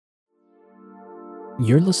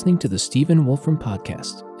You're listening to the Stephen Wolfram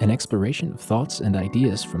Podcast, an exploration of thoughts and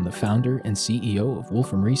ideas from the founder and CEO of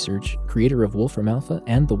Wolfram Research, creator of Wolfram Alpha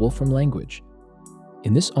and the Wolfram language.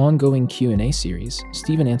 In this ongoing Q&A series,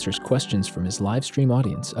 Stephen answers questions from his live stream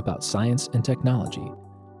audience about science and technology.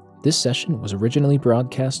 This session was originally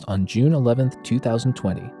broadcast on June 11th,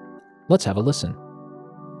 2020. Let's have a listen.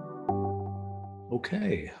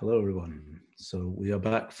 Okay, hello everyone. So we are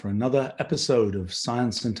back for another episode of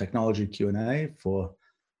Science and Technology Q&A for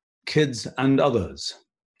kids and others.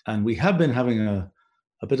 And we have been having a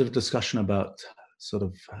bit of a discussion about sort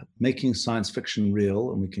of making science fiction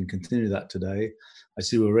real, and we can continue that today. I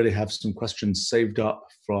see we already have some questions saved up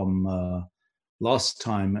from last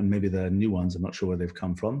time, and maybe they're new ones. I'm not sure where they've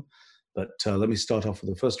come from. But let me start off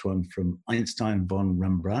with the first one from Einstein von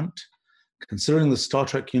Rembrandt. Considering the Star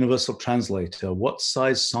Trek Universal Translator, what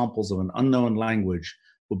size samples of an unknown language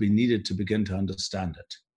will be needed to begin to understand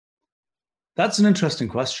it? That's an interesting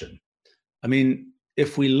question. I mean,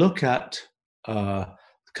 if we look at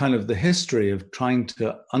kind of the history of trying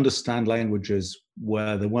to understand languages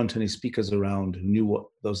where there weren't any speakers around who knew what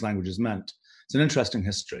those languages meant, it's an interesting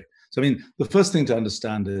history. So, I mean, the first thing to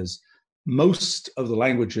understand is most of the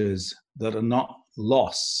languages that are not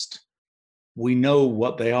lost, we know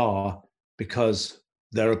what they are because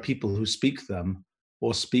there are people who speak them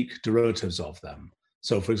or speak derivatives of them.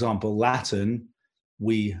 So, for example, Latin,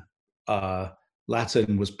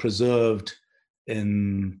 Latin was preserved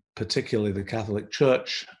in particularly the Catholic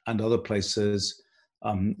Church and other places,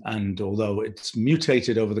 and although it's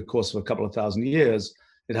mutated over the course of a couple of thousand years,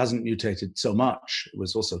 it hasn't mutated so much. It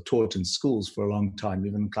was also taught in schools for a long time,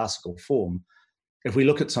 even in classical form. If we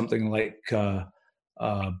look at something like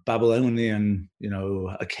Babylonian,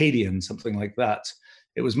 Akkadian, something like that,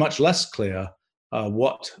 it was much less clear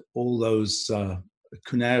what all those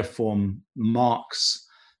cuneiform marks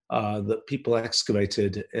that people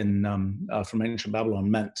excavated from ancient Babylon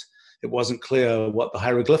meant. It wasn't clear what the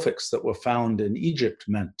hieroglyphics that were found in Egypt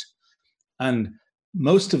meant. And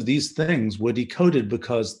most of these things were decoded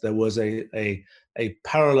because there was a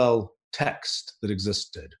parallel text that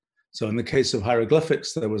existed. So in the case of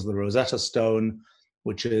hieroglyphics, there was the Rosetta Stone,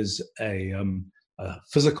 which is a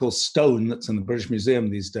physical stone that's in the British Museum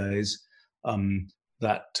these days,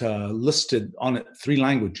 that listed on it 3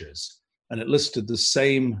 languages. And it listed the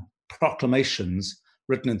same proclamations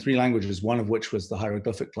written in 3 languages, one of which was the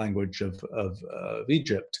hieroglyphic language of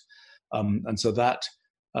Egypt. And so that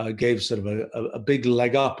gave sort of a big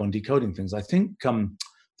leg up on decoding things. I think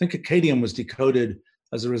Akkadian was decoded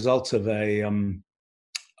as a result of a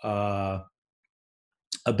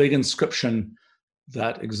big inscription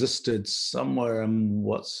that existed somewhere in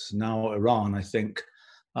what's now Iran, I think,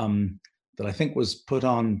 that I think was put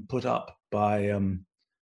up by,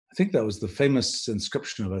 I think that was the famous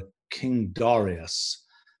inscription of a King Darius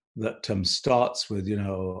that starts with,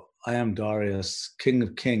 I am Darius, King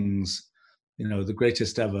of Kings, the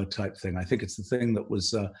greatest ever type thing. I think it's the thing that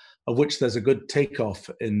was, of which there's a good takeoff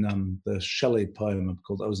in the Shelley poem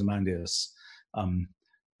called Ozymandias,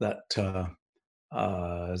 that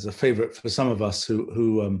is a favorite for some of us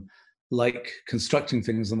who like constructing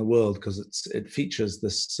things in the world, because it features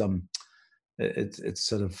this its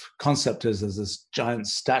sort of concept is as this giant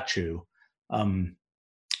statue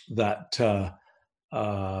that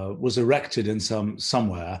was erected in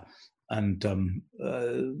somewhere, and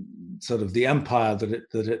sort of the empire that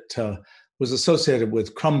it was associated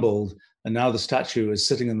with crumbled, and now the statue is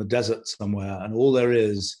sitting in the desert somewhere, and all there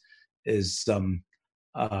is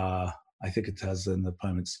I think it has in the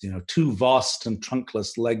poem, it's 2 vast and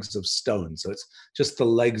trunkless legs of stone. So it's just the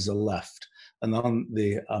legs are left, and on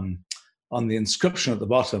the inscription at the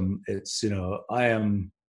bottom, it's I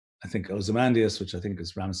am, I think, Ozymandias, which I think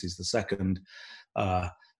is Ramesses II,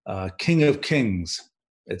 King of Kings.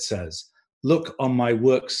 It says, "Look on my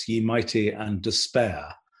works, ye mighty, and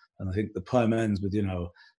despair." And I think the poem ends with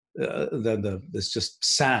there's just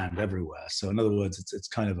sand everywhere. So in other words, it's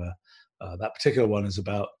kind of that particular one is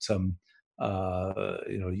about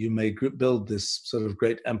you may build this sort of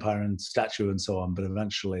great empire and statue and so on, but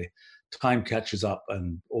eventually time catches up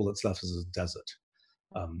and all that's left is a desert.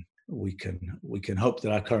 We can hope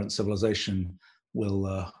that our current civilization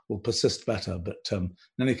will persist better, but in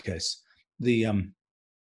any case, the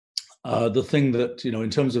thing that in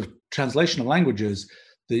terms of translation of languages,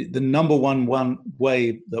 the number one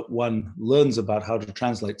way that one learns about how to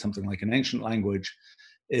translate something like an ancient language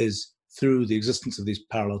is through the existence of these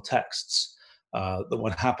parallel texts that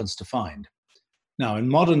one happens to find. Now, in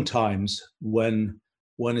modern times, when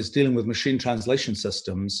one is dealing with machine translation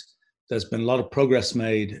systems, there's been a lot of progress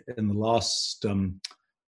made in the last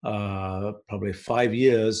probably 5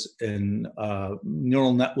 years in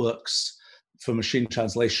neural networks for machine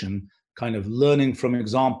translation, kind of learning from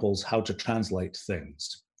examples how to translate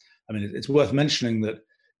things. I mean, it's worth mentioning that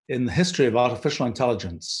in the history of artificial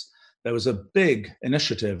intelligence, there was a big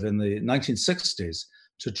initiative in the 1960s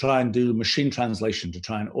to try and do machine translation, to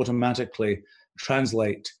try and automatically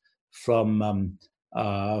translate from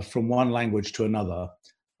one language to another.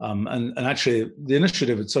 And actually, the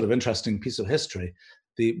initiative is sort of interesting piece of history.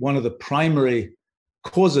 One of the primary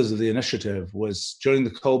causes of the initiative was during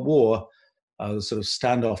the Cold War, the sort of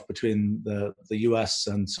standoff between the US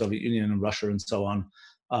and Soviet Union and Russia and so on.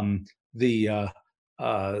 There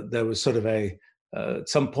was sort of at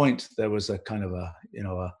some point there was a kind of a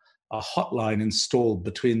hotline installed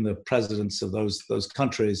between the presidents of those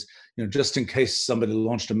countries, just in case somebody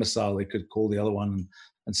launched a missile, they could call the other one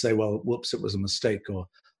and say, well, whoops, it was a mistake,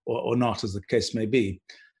 or not, as the case may be.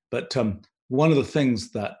 But one of the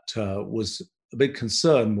things that was a big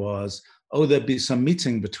concern was, there'd be some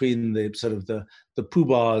meeting between the sort of the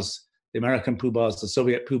poobahs, the American poobahs, the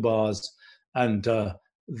Soviet poobahs, and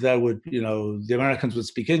there would, the Americans would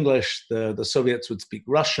speak English, the Soviets would speak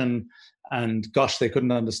Russian, and gosh, they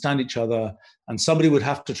couldn't understand each other, and somebody would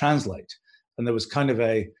have to translate. And there was kind of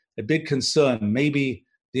a big concern, maybe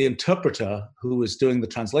the interpreter who was doing the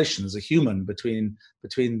translation as a human between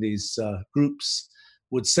these groups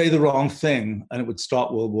would say the wrong thing, and it would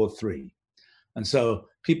start World War III. And so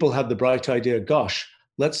people had the bright idea, gosh,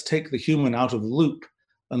 let's take the human out of the loop,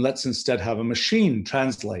 and let's instead have a machine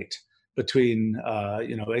translate between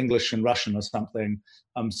English and Russian or something,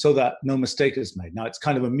 so that no mistake is made. Now, it's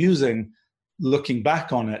kind of amusing looking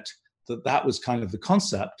back on it that was kind of the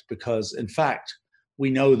concept, because in fact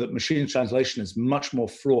we know that machine translation is much more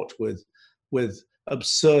fraught with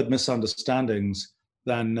absurd misunderstandings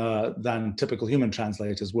than typical human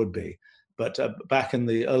translators would be. But back in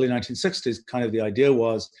the early 1960s, kind of the idea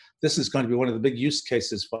was, this is going to be one of the big use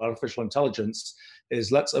cases for artificial intelligence,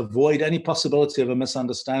 is let's avoid any possibility of a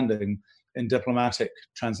misunderstanding in diplomatic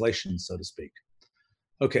translation, so to speak.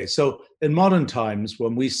 Okay, so in modern times,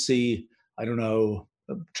 when we see,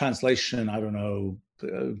 translation,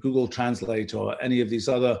 Google Translate or any of these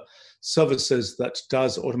other services that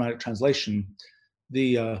does automatic translation,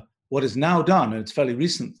 what is now done, and it's a fairly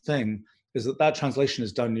recent thing, is that translation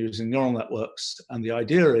is done using neural networks. And the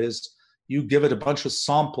idea is you give it a bunch of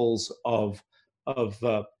samples of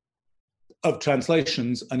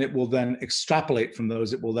translations, and it will then extrapolate from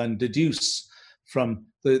those. It will then deduce from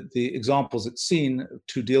the examples it's seen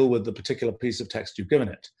to deal with the particular piece of text you've given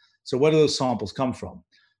it. So where do those samples come from?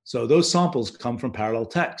 So those samples come from parallel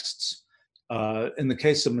texts. In the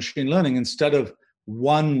case of machine learning, instead of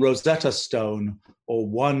one Rosetta Stone or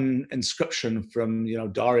one inscription from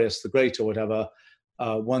Darius the Great or whatever,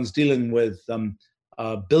 one's dealing with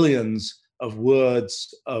billions of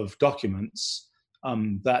words of documents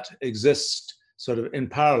that exist sort of in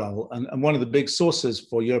parallel. And one of the big sources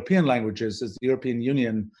for European languages is the European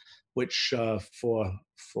Union, which for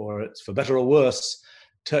better or worse,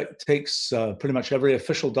 takes pretty much every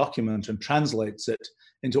official document and translates it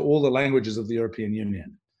into all the languages of the European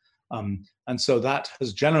Union. And so that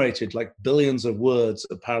has generated like billions of words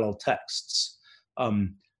of parallel texts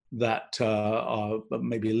that are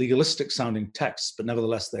maybe legalistic sounding texts, but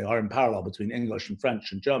nevertheless they are in parallel between English and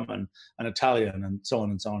French and German and Italian and so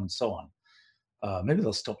on and so on and so on. Maybe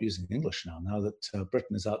they'll stop using English now that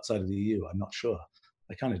Britain is outside of the EU. I'm not sure.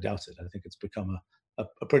 I kind of doubt it. I think it's become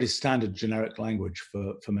a pretty standard generic language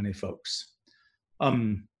for many folks.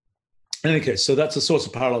 In any case, so that's a source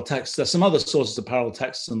of parallel text. There's some other sources of parallel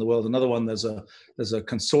texts in the world. Another one, there's a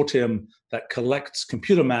consortium that collects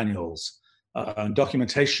computer manuals and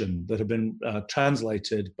documentation that have been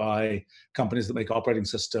translated by companies that make operating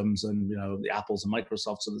systems, and the Apples and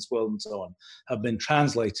Microsofts of this world and so on, have been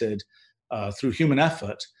translated through human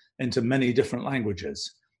effort into many different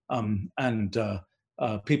languages.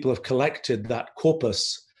 People have collected that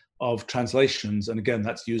corpus of translations, and again,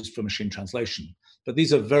 that's used for machine translation. But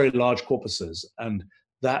these are very large corpuses, and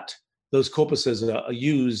those corpuses are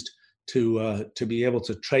used to be able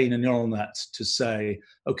to train a neural net to say,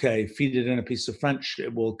 okay, feed it in a piece of French,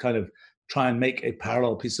 it will kind of try and make a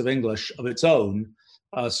parallel piece of English of its own,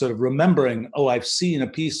 sort of remembering, I've seen a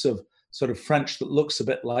piece of sort of French that looks a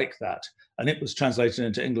bit like that, and it was translated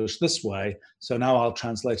into English this way, so now I'll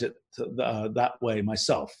translate it that way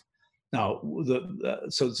myself. Now,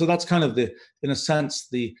 so that's kind of in a sense,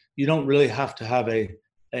 you don't really have to have a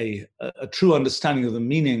true understanding of the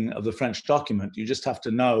meaning of the French document. You just have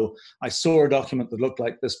to know, I saw a document that looked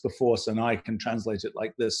like this before, so now I can translate it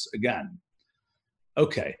like this again.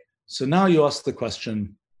 Okay, so now you ask the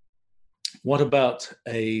question, what about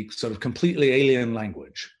a sort of completely alien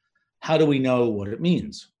language? How do we know what it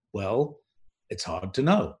means? Well, it's hard to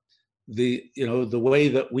know. The way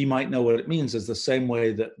that we might know what it means is the same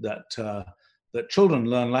way that children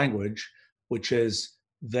learn language, which is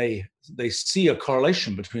they see a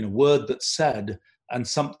correlation between a word that's said and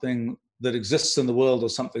something that exists in the world or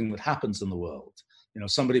something that happens in the world.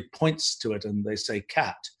 Somebody points to it and they say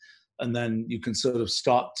cat, and then you can sort of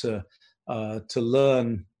start to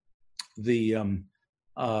learn the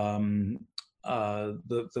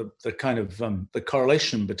kind of the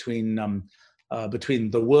correlation between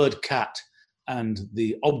the word cat and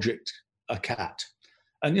the object a cat.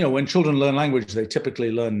 And when children learn language, they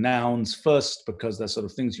typically learn nouns first because they're sort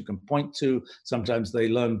of things you can point to. Sometimes they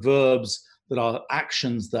learn verbs that are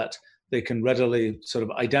actions that they can readily sort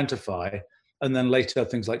of identify, and then later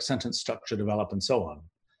things like sentence structure develop and so on.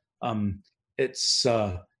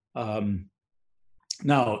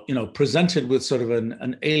 Now, presented with sort of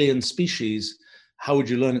an alien species, how would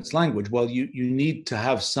you learn its language? Well, you need to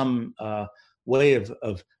have some way of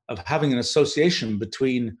having an association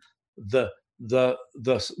between the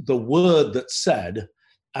word that's said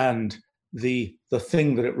and the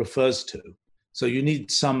thing that it refers to. So you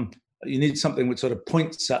need something which sort of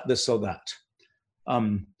points at this or that.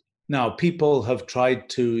 Now, people have tried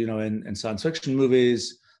to, in science fiction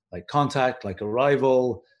movies like Contact, like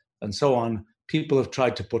Arrival, and so on, people have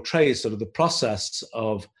tried to portray sort of the process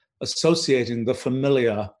of associating the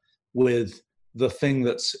familiar with the thing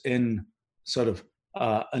that's in sort of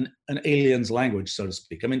an alien's language, so to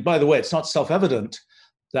speak. I mean, by the way, it's not self-evident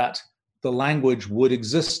that the language would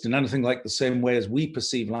exist in anything like the same way as we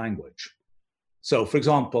perceive language. So, for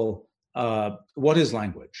example, what is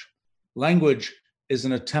language? Language is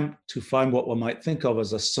an attempt to find what one might think of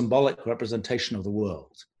as a symbolic representation of the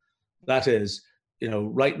world. That is,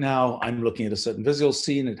 right now I'm looking at a certain visual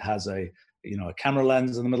scene. It has a camera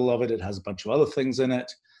lens in the middle of it. It has a bunch of other things in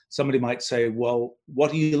it. Somebody might say, well,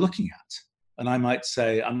 what are you looking at? And I might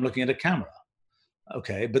say, I'm looking at a camera.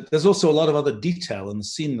 Okay, but there's also a lot of other detail in the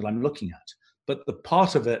scene that I'm looking at. But the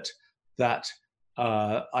part of it that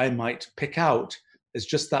I might pick out is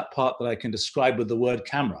just that part that I can describe with the word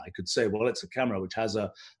camera. I could say, well, it's a camera which has a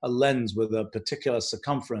lens with a particular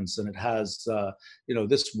circumference, and it has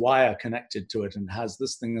this wire connected to it, and has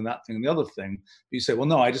this thing and that thing and the other thing. But you say, well,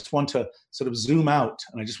 no, I just want to sort of zoom out,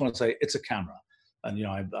 and I just want to say it's a camera. And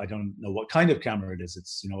I don't know what kind of camera it is.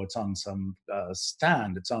 It's it's on some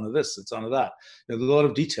stand. It's on this. It's on that. There's a lot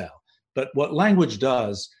of detail. But what language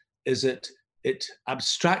does is it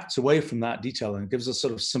abstracts away from that detail and it gives a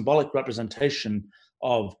sort of symbolic representation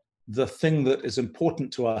of the thing that is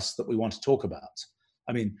important to us that we want to talk about.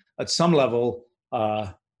 I mean, at some level,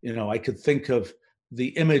 I could think of the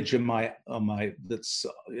image on my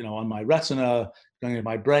retina going in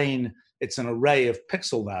my brain. It's an array of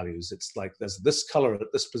pixel values. It's like there's this color at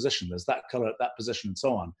this position, there's that color at that position, and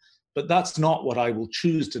so on. But that's not what I will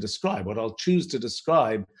choose to describe. What I'll choose to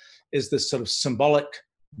describe is this sort of symbolic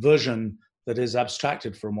version that is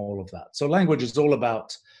abstracted from all of that. So language is all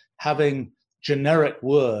about having generic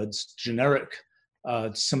words, generic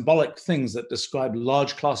symbolic things that describe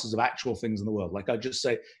large classes of actual things in the world. Like I just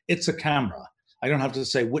say, it's a camera. I don't have to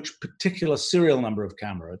say which particular serial number of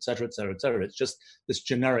camera, et cetera, et cetera, et cetera. It's just this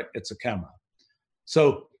generic, it's a camera.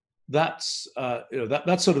 So that's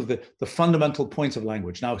that's sort of the fundamental point of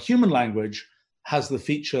language. Now, human language has the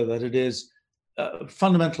feature that it is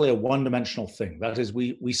fundamentally a one-dimensional thing. That is,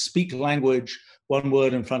 we speak language, one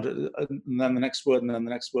word in front of, and then the next word, and then the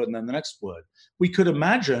next word, and then the next word. We could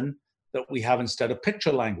imagine that we have instead a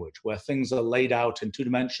picture language where things are laid out in two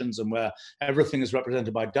dimensions and where everything is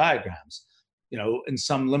represented by diagrams. In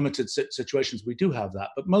some limited situations, we do have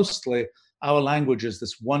that, but mostly our language is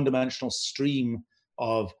this one-dimensional stream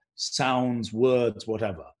of sounds, words,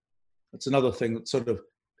 whatever. That's another thing that's sort of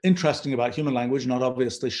interesting about human language, not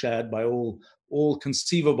obviously shared by all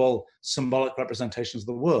conceivable symbolic representations of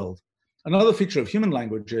the world. Another feature of human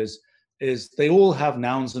language is they all have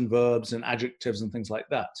nouns and verbs and adjectives and things like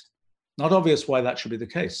that. Not obvious why that should be the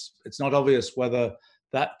case. It's not obvious whether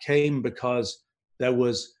that came because there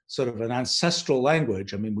was sort of an ancestral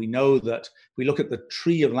language. I mean, we know that if we look at the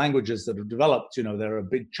tree of languages that have developed, there are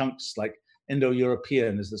big chunks like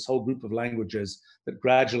Indo-European is this whole group of languages that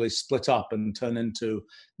gradually split up and turn into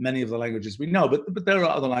many of the languages we know. But there are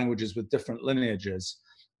other languages with different lineages.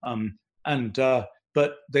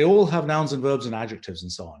 But they all have nouns and verbs and adjectives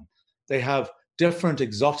and so on. They have different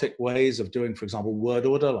exotic ways of doing, for example, word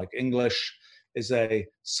order, like English is a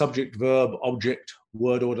subject, verb, object,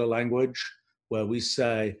 word order language, where we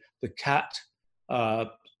say the cat,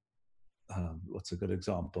 what's a good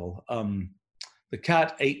example? the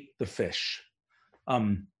cat ate the fish.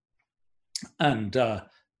 So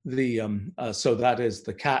that is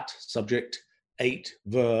the cat, subject, ate,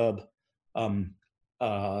 verb,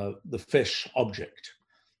 the fish, object.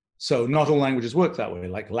 So not all languages work that way.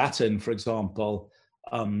 Like Latin, for example,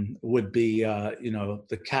 would be,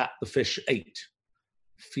 the cat, the fish ate.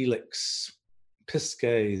 Felix,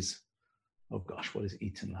 pisces. Oh gosh, what is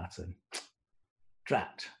eat in Latin?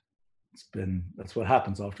 Drat. That's what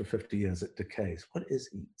happens after 50 years, it decays. What is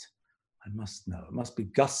eat? I must know. It must be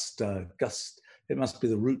gust. It must be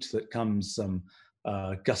the root that comes,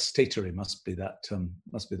 gustatory must be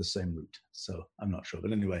the same root. So I'm not sure.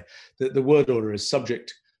 But anyway, the word order is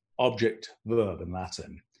subject, object, verb in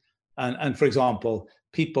Latin. And for example,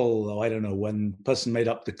 people, I don't know, when a person made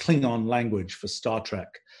up the Klingon language for Star Trek,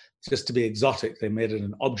 just to be exotic, they made it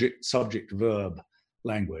an object, subject, verb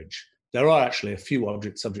language. There are actually a few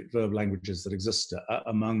object, subject, verb languages that exist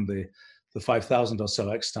among the 5,000 or so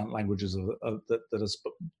extant languages that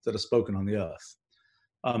are spoken on the earth.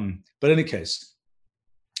 But in any case,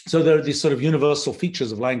 so there are these sort of universal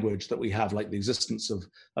features of language that we have, like the existence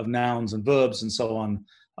of nouns and verbs and so on.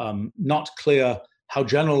 Not clear how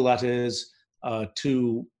general that is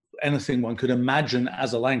to anything one could imagine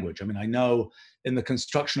as a language. I mean, I know in the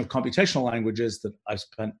construction of computational languages that I've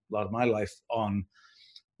spent a lot of my life on,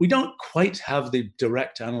 we don't quite have the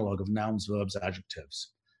direct analog of nouns, verbs,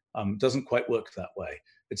 adjectives. It doesn't quite work that way.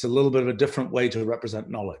 It's a little bit of a different way to represent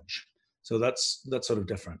knowledge. So that's sort of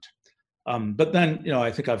different. But then,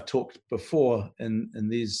 I think I've talked before in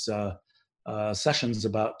these sessions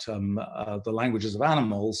about the languages of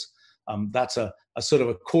animals. That's a sort of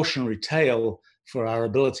a cautionary tale for our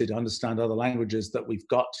ability to understand other languages that we've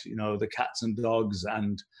got, the cats and dogs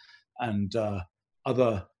and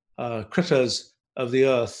other critters of the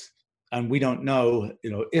earth. And we don't know,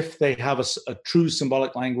 if they have a true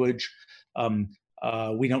symbolic language.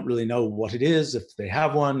 We don't really know what it is, if they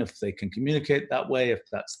have one, if they can communicate that way, if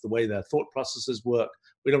that's the way their thought processes work.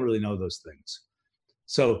 We don't really know those things.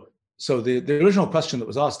 So the original question that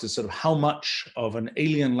was asked is sort of how much of an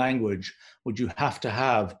alien language would you have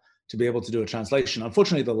to be able to do a translation?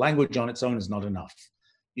 Unfortunately, the language on its own is not enough.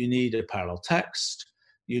 You need a parallel text.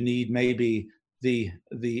 You need maybe the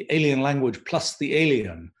alien language plus the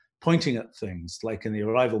alien pointing at things, like in the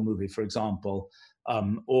Arrival movie, for example,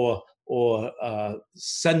 or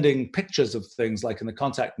sending pictures of things, like in the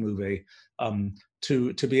Contact movie,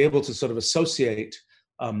 to be able to sort of associate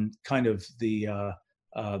kind of the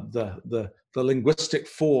linguistic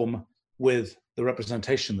form with the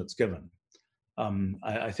representation that's given.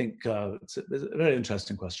 I think it's a very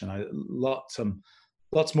interesting question.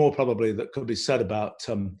 Lots more probably that could be said about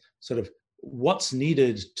sort of what's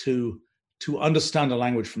needed to understand a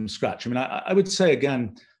language from scratch. I mean, I would say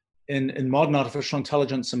again, in modern artificial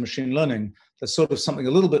intelligence and machine learning, there's sort of something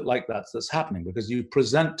a little bit like that's happening, because you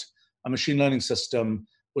present a machine learning system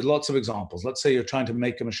with lots of examples. Let's say you're trying to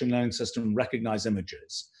make a machine learning system recognize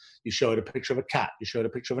images. You show it a picture of a cat, you show it a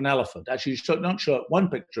picture of an elephant. Actually, don't show it one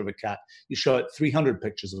picture of a cat, you show it 300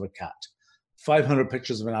 pictures of a cat, 500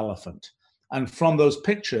 pictures of an elephant. And from those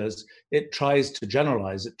pictures, it tries to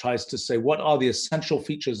generalize, it tries to say, what are the essential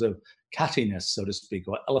features of cattiness, so to speak,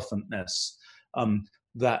 or elephantness,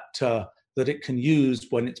 that it can use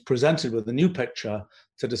when it's presented with a new picture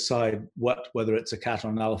to decide whether it's a cat or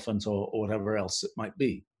an elephant or whatever else it might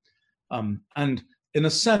be. And in a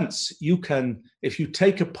sense, you can, if you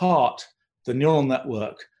take apart the neural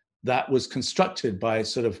network that was constructed by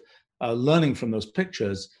sort of learning from those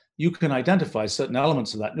pictures, you can identify certain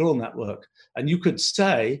elements of that neural network, and you could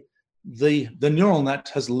say the neural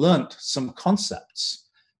net has learnt some concepts.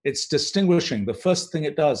 It's distinguishing. The first thing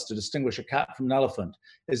it does to distinguish a cat from an elephant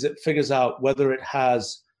is it figures out whether it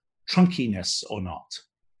has trunkiness or not.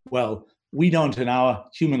 Well, we don't in our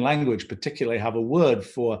human language particularly have a word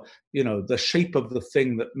for, the shape of the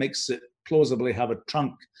thing that makes it plausibly have a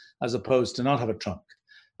trunk as opposed to not have a trunk.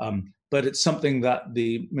 But it's something that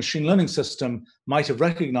the machine learning system might have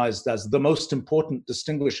recognized as the most important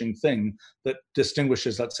distinguishing thing that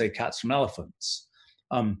distinguishes, let's say, cats from elephants.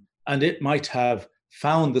 And it might have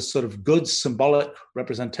found this sort of good symbolic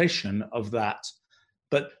representation of that.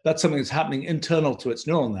 But that's something that's happening internal to its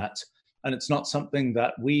neural net, and it's not something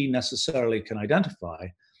that we necessarily can identify.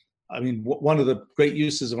 I mean, one of the great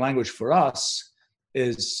uses of language for us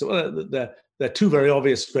is, there are two very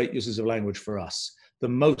obvious great uses of language for us. The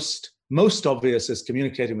most obvious is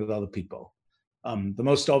communicating with other people. The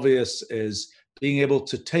most obvious is being able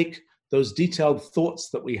to take those detailed thoughts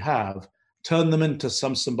that we have, turn them into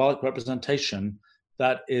some symbolic representation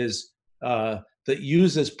that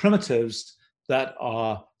uses primitives that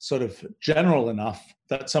are sort of general enough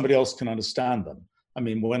that somebody else can understand them. I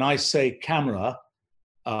mean, when I say camera,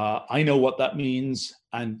 I know what that means,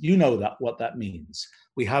 and you know what that means.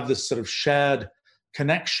 We have this sort of shared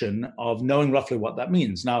connection of knowing roughly what that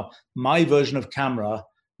means. Now, my version of camera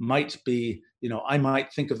might be, I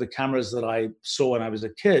might think of the cameras that I saw when I was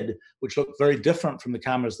a kid, which look very different from the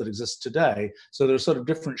cameras that exist today. So there are sort of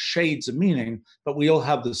different shades of meaning, but we all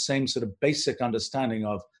have the same sort of basic understanding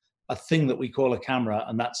of a thing that we call a camera,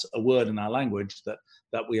 and that's a word in our language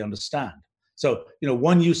that we understand. So,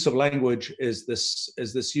 one use of language is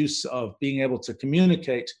this use of being able to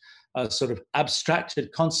communicate sort of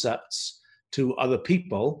abstracted concepts to other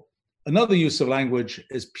people. Another use of language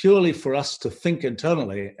is purely for us to think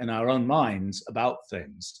internally in our own minds about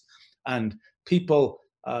things. And people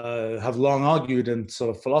have long argued in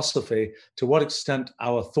sort of philosophy to what extent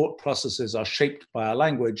our thought processes are shaped by our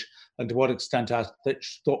language, and to what extent our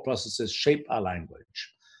thought processes shape our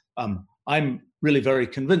language. I'm really very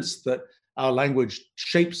convinced that our language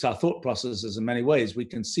shapes our thought processes in many ways. We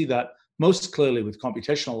can see that most clearly with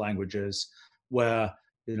computational languages, where,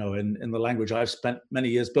 in the language I've spent many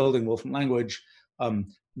years building, Wolfram language,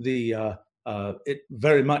 it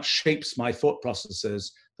very much shapes my thought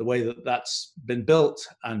processes, the way that that's been built,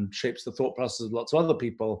 and shapes the thought process of lots of other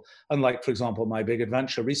people. Unlike, for example, my big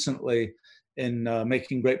adventure recently in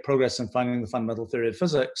making great progress in finding the fundamental theory of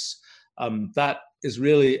physics, that is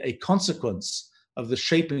really a consequence of the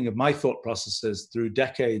shaping of my thought processes through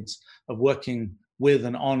decades of working with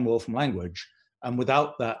and on Wolfram language. And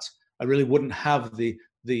without that, I really wouldn't have the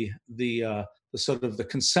sort of the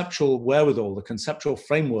conceptual wherewithal, the conceptual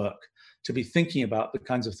framework to be thinking about the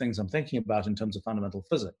kinds of things I'm thinking about in terms of fundamental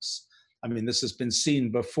physics. I mean, this has been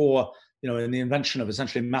seen before, in the invention of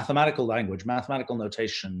essentially mathematical language, mathematical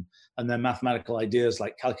notation, and then mathematical ideas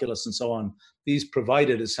like calculus and so on. These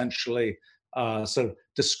provided essentially sort of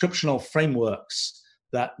descriptional frameworks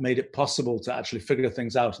that made it possible to actually figure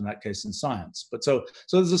things out, in that case in science. But so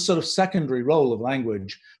there's a sort of secondary role of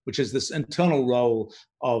language, which is this internal role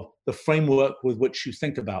of the framework with which you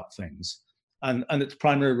think about things, and its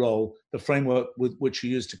primary role, the framework with which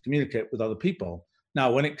you use to communicate with other people.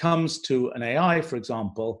 Now, when it comes to an AI, for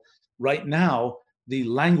example, right now, the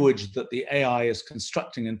language that the AI is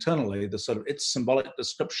constructing internally, the sort of its symbolic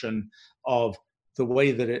description of the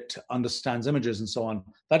way that it understands images and so on,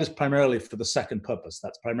 that is primarily for the second purpose.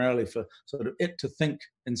 That's primarily for sort of it to think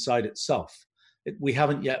inside itself. We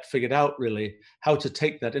haven't yet figured out really how to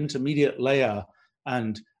take that intermediate layer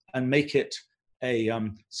and make it a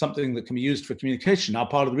something that can be used for communication. Now,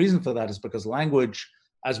 part of the reason for that is because language,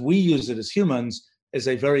 as we use it as humans, is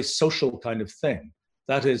a very social kind of thing.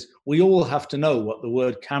 That is, we all have to know what the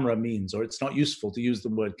word camera means, or it's not useful to use the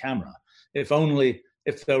word camera. If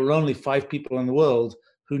there were only 5 people in the world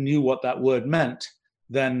who knew what that word meant,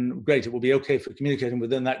 then great, it would be okay for communicating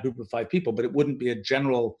within that group of 5 people, but it wouldn't be a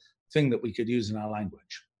general thing that we could use in our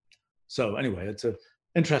language. So anyway, it's an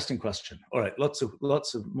interesting question. All right, lots of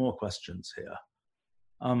more questions here.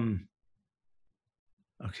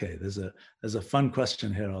 Okay, there's a fun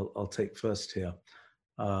question here I'll take first here.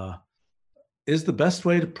 Is the best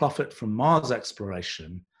way to profit from Mars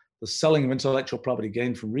exploration the selling of intellectual property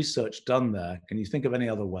gained from research done there? Can you think of any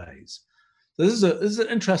other ways? So this is an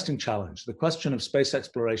interesting challenge, the question of space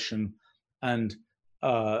exploration and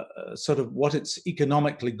sort of what it's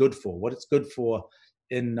economically good for, what it's good for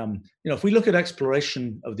in, if we look at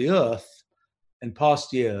exploration of the Earth in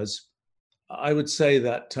past years, I would say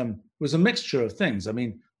that it was a mixture of things. I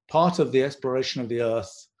mean, part of the exploration of the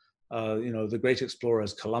Earth, the great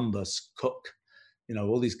explorers, Columbus, Cook,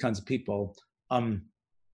 all these kinds of people,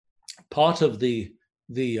 part of the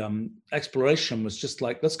exploration was just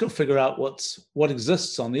like, let's go figure out what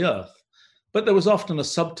exists on the Earth. But there was often a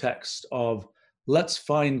subtext of, let's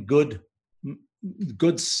find good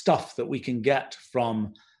stuff that we can get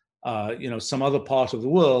from some other part of the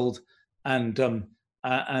world and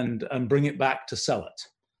bring it back to sell it.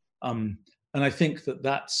 And I think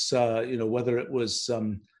that's whether it was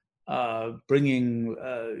bringing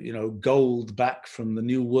gold back from the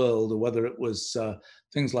New World, or whether it was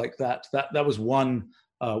things like that. That was one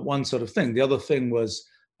sort of thing. The other thing was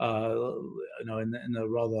in a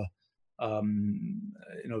rather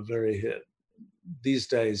very these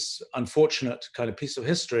days unfortunate kind of piece of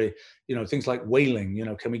history. Things like whaling.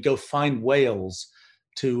 Can we go find whales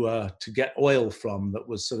to get oil from? That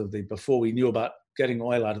was sort of before we knew about getting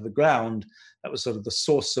oil out of the ground. That was sort of the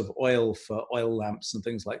source of oil for oil lamps and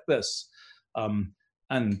things like this.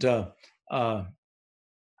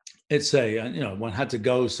 It's one had to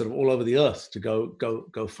go sort of all over the Earth to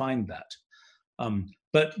go find that.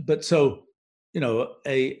 But so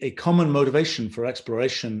a common motivation for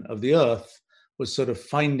exploration of the Earth was sort of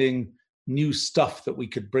finding new stuff that we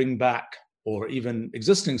could bring back, or even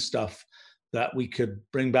existing stuff that we could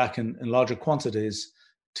bring back in larger quantities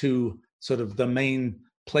to sort of the main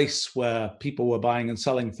place where people were buying and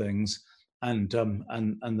selling things, and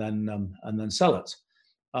then sell it.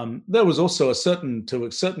 There was also to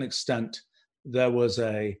a certain extent, there was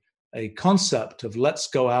a concept of let's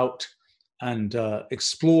go out and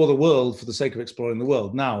explore the world for the sake of exploring the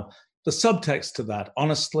world. Now, the subtext to that,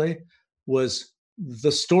 honestly, was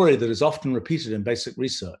the story that is often repeated in basic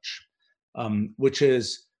research, which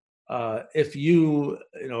is if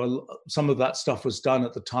some of that stuff was done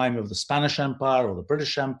at the time of the Spanish Empire or the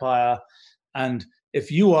British Empire, and if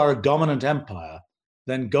you are a dominant empire,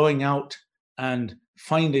 then going out and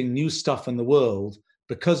finding new stuff in the world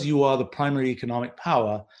because you are the primary economic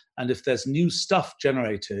power, and if there's new stuff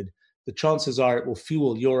generated, the chances are it will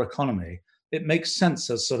fuel your economy. It makes sense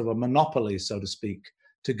as sort of a monopoly, so to speak,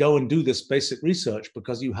 to go and do this basic research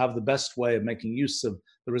because you have the best way of making use of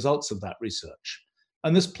the results of that research.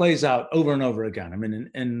 And this plays out over and over again. I mean,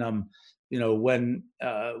 when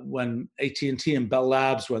AT&T and Bell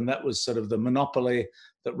Labs, when that was sort of the monopoly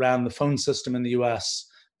that ran the phone system in the US,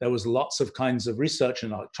 there was lots of kinds of research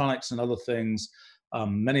in electronics and other things,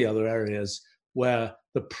 many other areas, where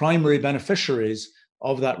the primary beneficiaries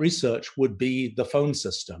of that research would be the phone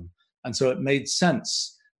system. And so it made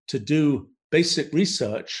sense to do basic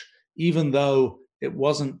research, even though it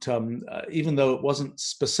wasn't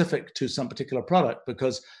specific to some particular product,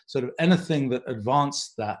 because sort of anything that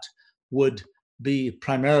advanced that would be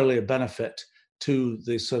primarily a benefit to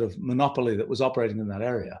the sort of monopoly that was operating in that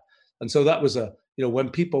area. And so that was when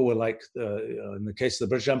people were like, in the case of the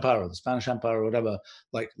British Empire or the Spanish Empire or whatever,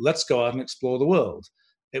 like, let's go out and explore the world.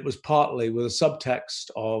 It was partly with a subtext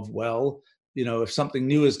of, well, if something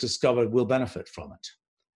new is discovered, we'll benefit from it.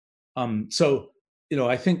 So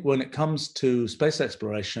I think when it comes to space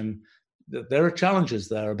exploration, there are challenges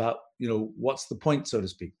there about, what's the point, so to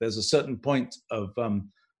speak. There's a certain point of,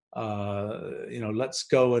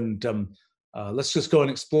 let's just go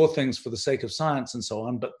and explore things for the sake of science and so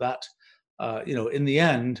on. But that, in the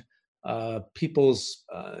end, people's,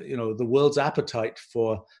 the world's appetite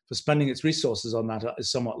for spending its resources on that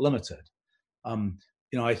is somewhat limited.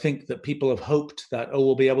 I think that people have hoped that,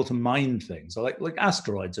 we'll be able to mine things. Like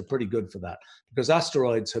asteroids are pretty good for that, because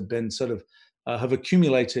asteroids have been sort of, have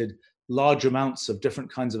accumulated large amounts of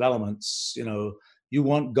different kinds of elements. You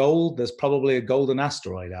want gold, there's probably a golden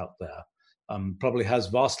asteroid out there. Probably has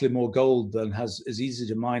vastly more gold than is easy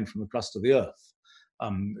to mine from the crust of the Earth.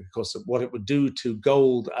 Of course, what it would do to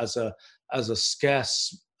gold as a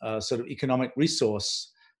scarce sort of economic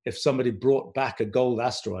resource, if somebody brought back a gold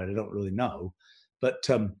asteroid, I don't really know. But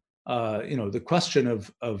the question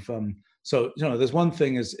of there's one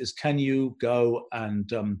thing is can you go and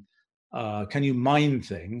can you mine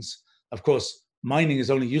things? Of course, mining is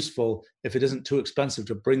only useful if it isn't too expensive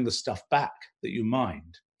to bring the stuff back that you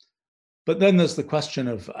mined. But then there's the question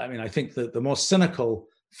of, I think that the more cynical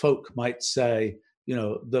folk might say,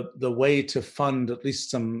 the way to fund at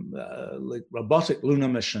least some like robotic lunar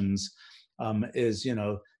missions is,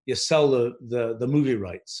 you sell the movie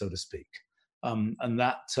rights, so to speak. And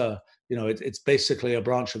that, it's basically a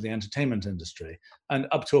branch of the entertainment industry. And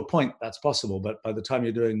up to a point, that's possible. But by the time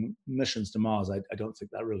you're doing missions to Mars, I don't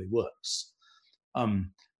think that really works. I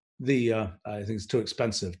think it's too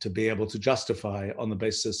expensive to be able to justify on the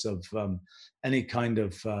basis of any kind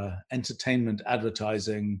of entertainment,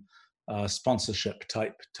 advertising, sponsorship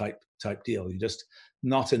type deal. You just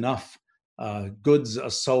not enough goods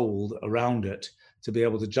are sold around it to be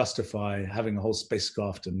able to justify having a whole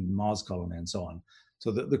spacecraft and Mars colony and so on.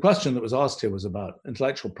 So the question that was asked here was about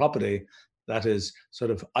intellectual property, that is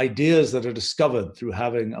sort of ideas that are discovered through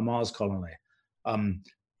having a Mars colony.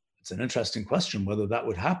 It's an interesting question whether that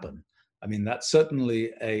would happen. That's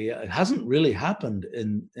certainly it hasn't really happened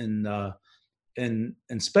in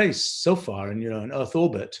space so far, and in Earth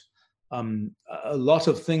orbit. A lot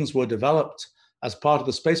of things were developed as part of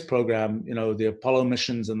the space program, the Apollo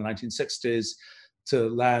missions in the 1960s to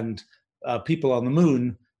land people on the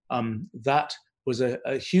moon. That was a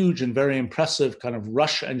huge and very impressive kind of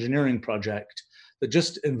rush engineering project that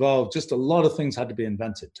just involved a lot of things had to be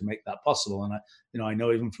invented to make that possible. And I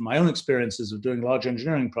know even from my own experiences of doing large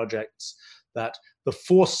engineering projects that the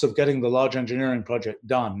force of getting the large engineering project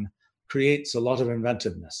done creates a lot of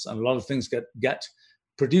inventiveness, and a lot of things get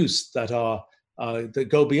produced that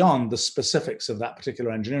go beyond the specifics of that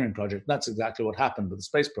particular engineering project. That's exactly what happened with the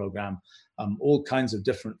space program. all kinds of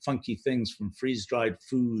different funky things, from freeze-dried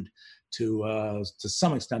food to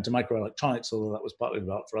some extent to microelectronics, although that was partly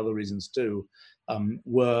developed for other reasons too,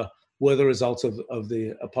 were the result of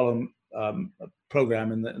the Apollo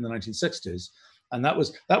program in the 1960s. And that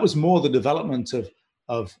was more the development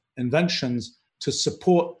of inventions to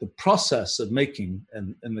support the process of making,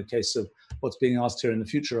 in the case of what's being asked here in the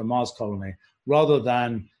future, a Mars colony, rather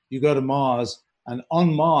than you go to Mars and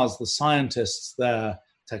on Mars, the scientists there,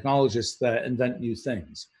 technologists there invent new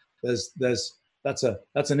things. That's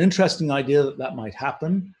an interesting idea that might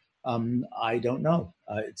happen. I don't know.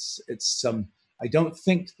 I don't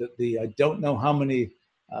think that I don't know how many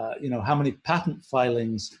patent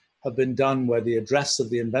filings have been done where the address of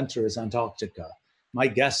the inventor is Antarctica. My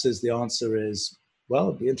guess is the answer is, well,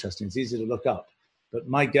 it'd be interesting. It's easy to look up, but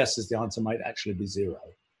my guess is the answer might actually be 0.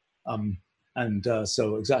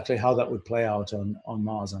 So exactly how that would play out on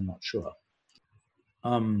Mars, I'm not sure.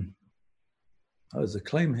 There's a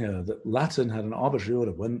claim here that Latin had an arbitrary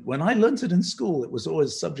order. When I learned it in school, it was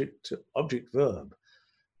always subject to object verb.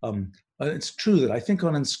 It's true that I think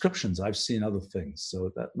on inscriptions I've seen other things, so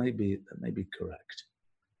that may be correct.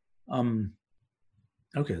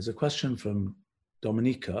 Okay, there's a question from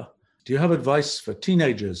Dominica. Do you have advice for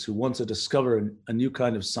teenagers who want to discover a new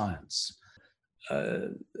kind of science?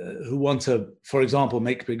 Who want to, for example,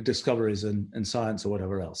 make big discoveries in science or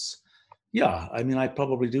whatever else? Yeah, I mean, I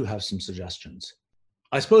probably do have some suggestions.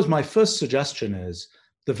 I suppose my first suggestion is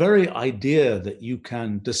the very idea that you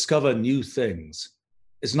can discover new things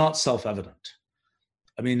is not self-evident.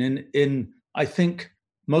 I mean, I think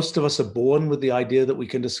most of us are born with the idea that we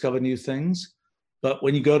can discover new things, but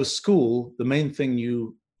when you go to school, the main thing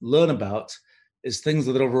you learn about is things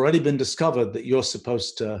that have already been discovered that you're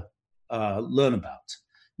supposed to learn about.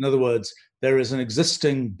 In other words, there is an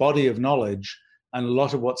existing body of knowledge, and a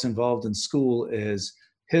lot of what's involved in school is,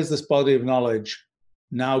 here's this body of knowledge,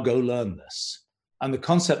 now go learn this. And the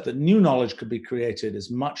concept that new knowledge could be created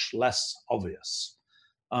is much less obvious.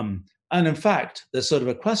 And in fact, there's sort of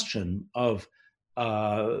a question of,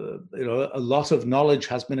 a lot of knowledge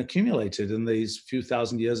has been accumulated in these few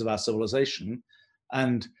thousand years of our civilization.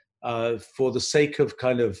 And for the sake of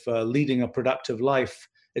kind of leading a productive life,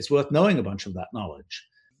 it's worth knowing a bunch of that knowledge.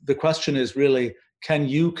 The question is really, can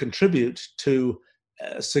you contribute to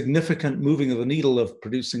a significant moving of the needle of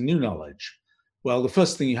producing new knowledge? Well, the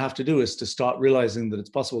first thing you have to do is to start realizing that it's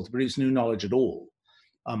possible to produce new knowledge at all,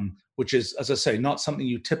 which is, as I say, not something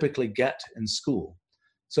you typically get in school.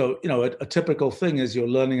 So, a typical thing is you're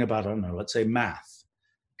learning about, I don't know, let's say math.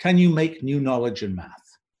 Can you make new knowledge in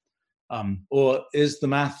math? Or is the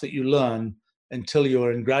math that you learn until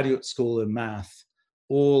you're in graduate school in math,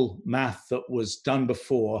 all math that was done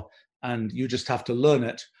before, and you just have to learn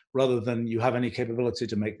it rather than you have any capability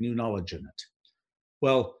to make new knowledge in it?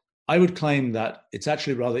 Well, I would claim that it's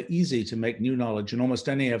actually rather easy to make new knowledge in almost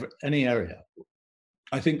any area.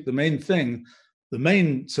 I think the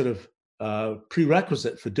main sort of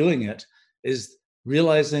prerequisite for doing it is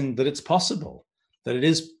realizing that it's possible, that it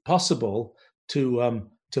is possible to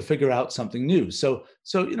figure out something new. So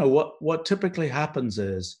what typically happens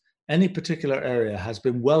is any particular area has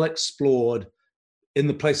been well explored in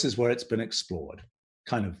the places where it's been explored.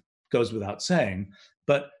 Kind of goes without saying,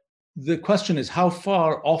 but the question is, how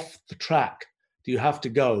far off the track do you have to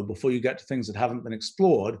go before you get to things that haven't been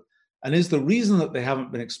explored? And is the reason that they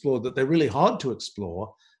haven't been explored that they're really hard to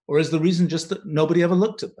explore, or is the reason just that nobody ever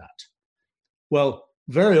looked at that? Well,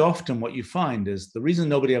 very often what you find is the reason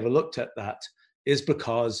nobody ever looked at that is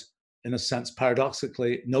because, in a sense,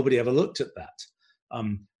 paradoxically, nobody ever looked at that.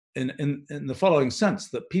 In the following sense,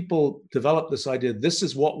 that people develop this idea, this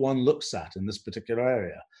is what one looks at in this particular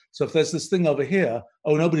area. So if there's this thing over here,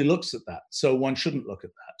 oh, nobody looks at that, so one shouldn't look at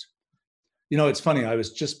that. It's funny, I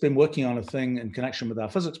was just been working on a thing in connection with our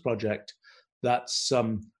physics project that's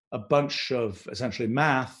a bunch of essentially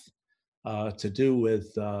math to do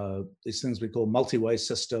with these things we call multi-way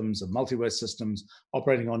systems, and multi-way systems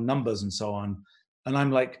operating on numbers and so on. And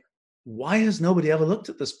I'm like, why has nobody ever looked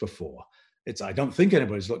at this before? I don't think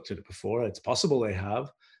anybody's looked at it before. It's possible they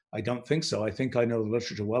have. I don't think so. I think I know the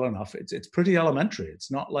literature well enough. It's pretty elementary.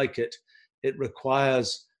 It's not like it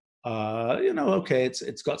requires, okay,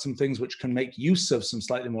 it's got some things which can make use of some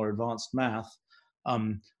slightly more advanced math.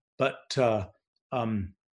 But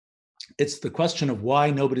it's the question of why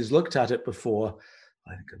nobody's looked at it before.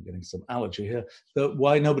 I think I'm getting some allergy here.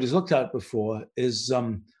 Why nobody's looked at it before is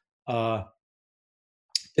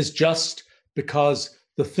just because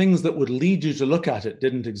the things that would lead you to look at it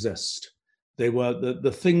didn't exist. They were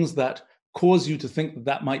the things that cause you to think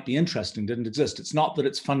that might be interesting didn't exist. It's not that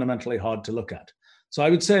it's fundamentally hard to look at. So I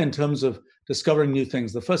would say in terms of discovering new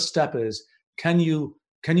things, the first step is, can you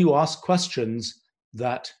ask questions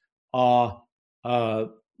that are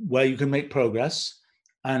where you can make progress?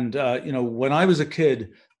 And when I was a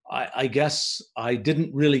kid, I guess I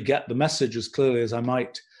didn't really get the message as clearly as I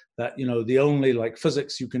might, that the only like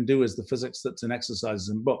physics you can do is the physics that's in exercises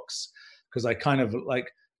and books, because I kind of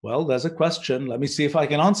like, well, there's a question, let me see if I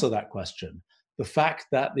can answer that question. The fact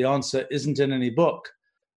that the answer isn't in any book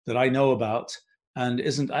that I know about, and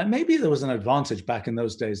isn't, maybe there was an advantage back in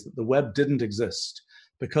those days that the web didn't exist,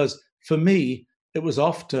 because for me it was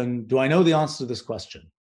often, do I know the answer to this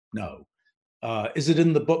question? No. Is it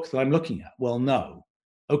in the book that I'm looking at? Well, no.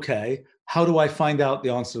 Okay, how do I find out the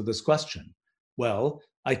answer to this question? Well,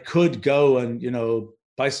 I could go and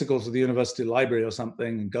bicycle to the university library or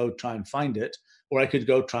something and go try and find it, or I could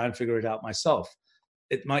go try and figure it out myself.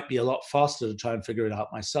 It might be a lot faster to try and figure it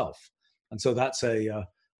out myself. And so that's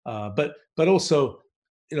but also,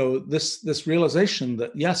 this realization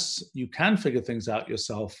that yes, you can figure things out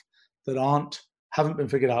yourself that haven't been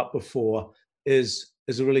figured out before is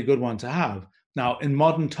a really good one to have. Now, in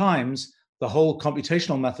modern times, the whole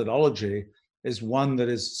computational methodology is one that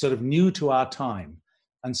is sort of new to our time.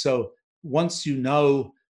 And so once you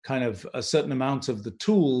know kind of a certain amount of the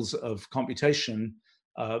tools of computation,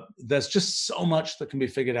 there's just so much that can be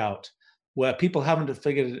figured out, where people haven't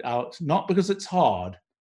figured it out, not because it's hard,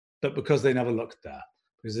 but because they never looked there,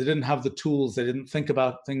 because they didn't have the tools, they didn't think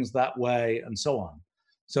about things that way, and so on.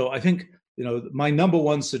 So I think, my number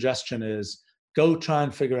one suggestion is go try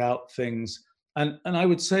and figure out things. And I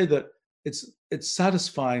would say that it's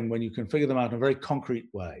satisfying when you can figure them out in a very concrete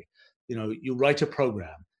way. You write a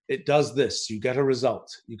program, it does this, you get a result,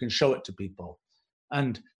 you can show it to people.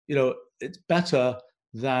 And, it's better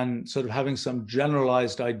than sort of having some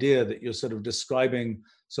generalized idea that you're sort of describing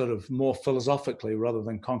sort of more philosophically rather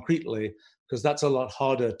than concretely, because that's a lot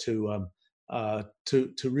harder to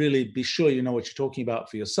really be sure you know what you're talking about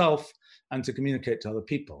for yourself and to communicate to other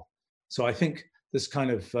people. So I think this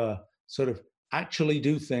kind of sort of actually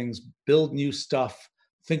do things, build new stuff,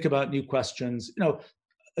 think about new questions,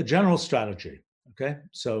 a general strategy. Okay,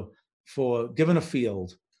 so given a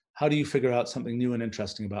field, how do you figure out something new and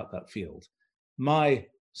interesting about that field? My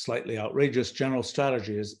slightly outrageous general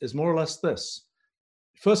strategy is more or less this.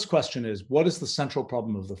 First question is, what is the central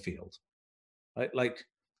problem of the field? Right? Like,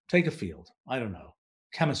 take a field, I don't know,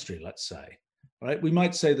 chemistry, let's say. Right? We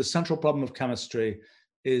might say the central problem of chemistry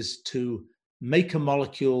is to make a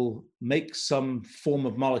molecule, make some form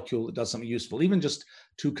of molecule that does something useful, even just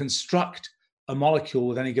to construct a molecule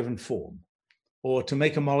with any given form, or to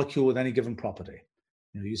make a molecule with any given property.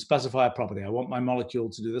 You specify a property. I want my molecule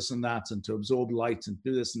to do this and that, and to absorb light, and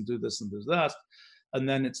do this and do this and do that. And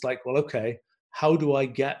then it's like, well, okay, how do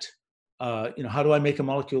I how do I make a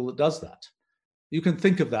molecule that does that? You can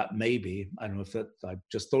think of that, maybe, I don't know if I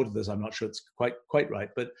just thought of this, I'm not sure it's quite right,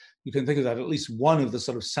 but you can think of that at least one of the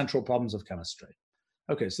sort of central problems of chemistry.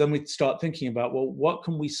 Okay, so then we start thinking about, well, what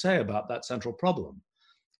can we say about that central problem?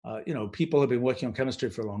 People have been working on chemistry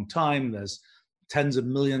for a long time. There's tens of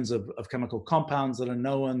millions of chemical compounds that are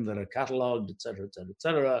known, that are cataloged, et cetera, et cetera, et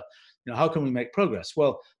cetera. How can we make progress?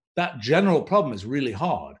 Well, that general problem is really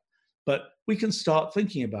hard. But we can start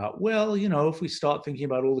thinking about, well, if we start thinking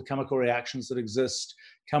about all the chemical reactions that exist,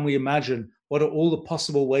 can we imagine what are all the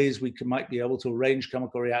possible ways we might be able to arrange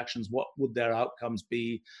chemical reactions? What would their outcomes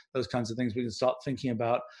be? Those kinds of things we can start thinking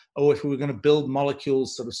about. If we were going to build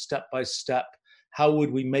molecules sort of step by step, how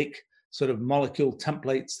would we make sort of molecule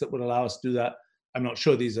templates that would allow us to do that? I'm not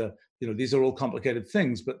sure these are all complicated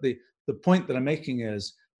things, but the point that I'm making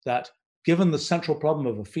is that given the central problem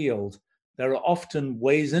of a field, there are often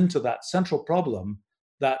ways into that central problem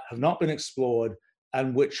that have not been explored,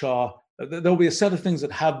 and there'll be a set of things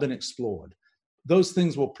that have been explored. Those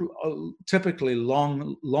things will typically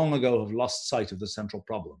long ago have lost sight of the central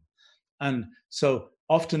problem. And so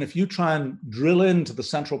often if you try and drill into the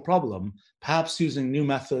central problem, perhaps using new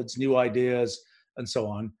methods, new ideas, and so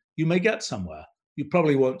on, you may get somewhere. You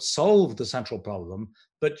probably won't solve the central problem,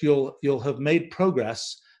 but you'll have made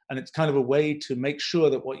progress. And it's kind of a way to make sure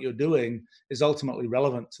that what you're doing is ultimately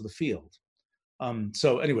relevant to the field.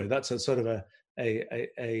 So anyway, that's a sort of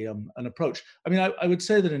an approach. I mean, I would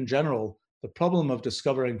say that in general, the problem of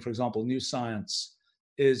discovering, for example, new science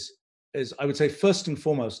is I would say first and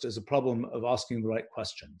foremost is a problem of asking the right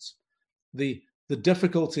questions. The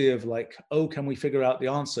difficulty of like, can we figure out the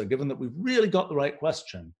answer, given that we've really got the right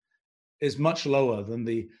question, is much lower than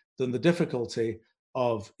the difficulty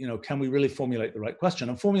of, can we really formulate the right question?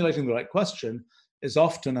 And formulating the right question is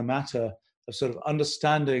often a matter of sort of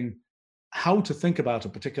understanding how to think about a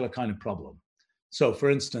particular kind of problem. So for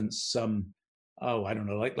instance, I don't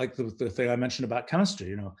know, like the thing I mentioned about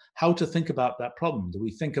chemistry, how to think about that problem. Do we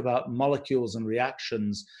think about molecules and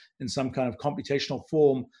reactions in some kind of computational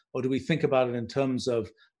form, or do we think about it in terms of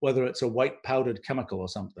whether it's a white powdered chemical or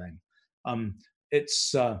something?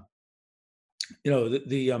 It's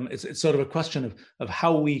it's sort of a question of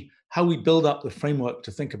how we build up the framework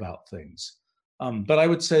to think about things. But I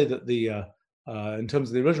would say that in terms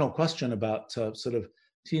of the original question about sort of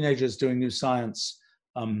teenagers doing new science,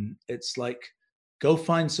 it's like, go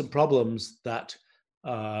find some problems that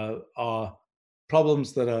are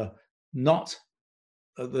problems that are not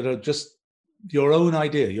that are just your own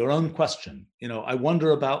idea, your own question. I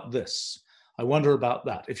wonder about this. I wonder about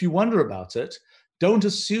that. If you wonder about it, don't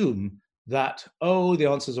assume that, the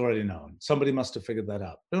answer is already known. Somebody must have figured that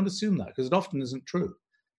out. Don't assume that, because it often isn't true.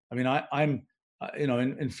 I mean, I'm,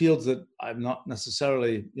 in fields that I'm not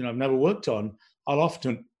necessarily, I've never worked on, I'll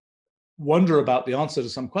often wonder about the answer to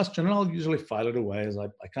some question, and I'll usually file it away as I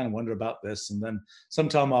kind of wonder about this. And then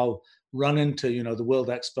sometime I'll run into, the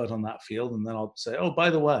world expert on that field, and then I'll say, oh,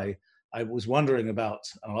 by the way, I was wondering about,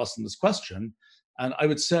 and I'll ask them this question. And I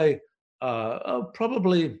would say,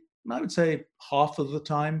 probably, I would say half of the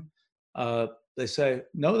time, they say,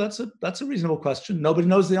 no, that's a reasonable question. Nobody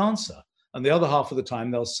knows the answer. And the other half of the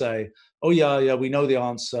time, they'll say, oh, yeah, we know the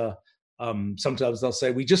answer. Sometimes they'll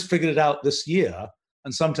say, we just figured it out this year.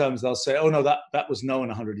 And sometimes they'll say, oh, no, that was known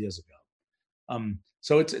 100 years ago.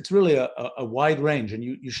 So it's really a wide range, and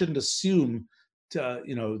you shouldn't assume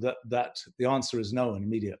that the answer is known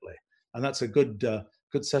immediately. And that's a good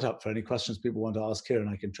setup for any questions people want to ask here, and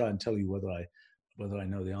I can try and tell you whether I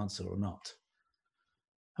know the answer or not.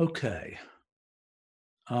 Okay.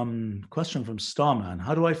 Question from Starman.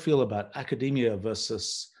 How do I feel about academia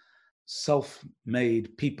versus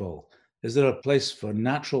self-made people? Is there a place for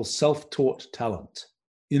natural self-taught talent?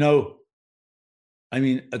 I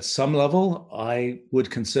mean, at some level, I would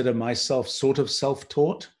consider myself sort of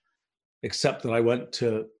self-taught, except that I went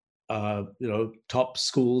to, top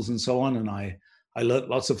schools and so on, and I learned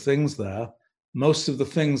lots of things there. Most of the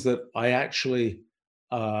things that I actually,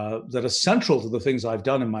 that are central to the things I've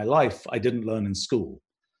done in my life, I didn't learn in school.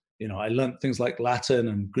 I learned things like Latin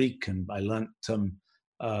and Greek, and I learned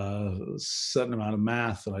a certain amount of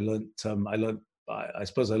math, and I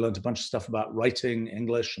suppose I learned a bunch of stuff about writing,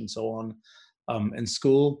 English, and so on. In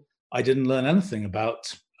school, I didn't learn anything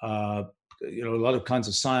about, a lot of kinds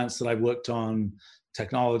of science that I've worked on,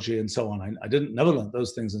 technology, and so on. I never learned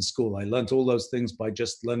those things in school. I learned all those things by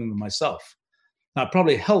just learning them myself. Now, it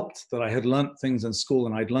probably helped that I had learned things in school,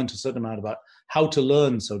 and I'd learned a certain amount about how to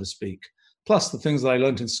learn, so to speak. Plus, the things that I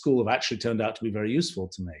learned in school have actually turned out to be very useful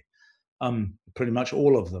to me. Pretty much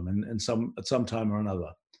all of them at some time or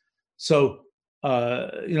another. So,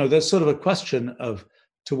 there's sort of a question of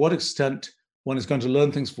to what extent one is going to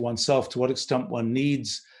learn things for oneself, to what extent one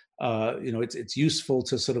needs, it's useful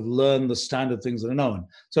to sort of learn the standard things that are known.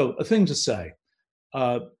 So a thing to say,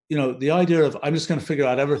 the idea of I'm just going to figure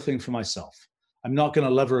out everything for myself. I'm not going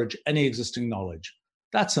to leverage any existing knowledge.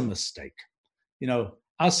 That's a mistake.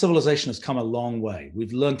 Our civilization has come a long way.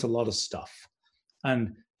 We've learned a lot of stuff.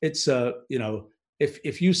 And it's,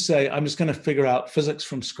 if you say, I'm just going to figure out physics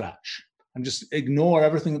from scratch, and just ignore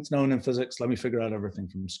everything that's known in physics, let me figure out everything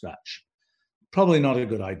from scratch. Probably not a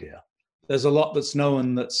good idea. There's a lot that's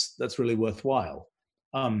known that's really worthwhile.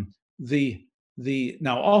 Now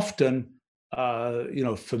often,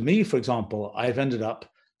 for me, for example, I've ended up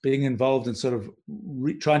being involved in sort of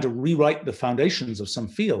trying to rewrite the foundations of some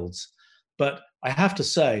fields. But I have to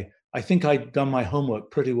say, I think I've done my homework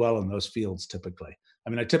pretty well in those fields typically. I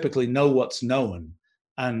mean, I typically know what's known,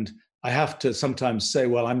 and I have to sometimes say,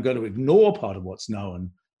 well, I'm going to ignore part of what's known,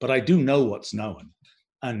 but I do know what's known.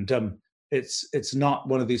 And it's not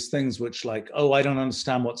one of these things which like, oh, I don't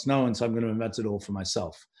understand what's known, so I'm going to invent it all for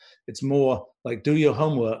myself. It's more like, do your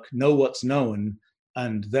homework, know what's known,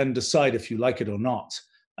 and then decide if you like it or not,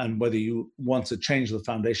 and whether you want to change the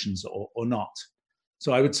foundations or not.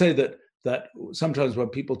 So I would say that sometimes when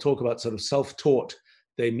people talk about sort of self-taught,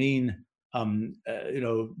 they mean,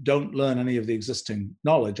 don't learn any of the existing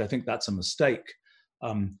knowledge. I think that's a mistake.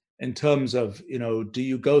 In terms of, do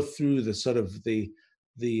you go through the sort of the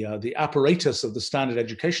apparatus of the standard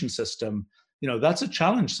education system? That's a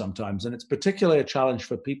challenge sometimes, and it's particularly a challenge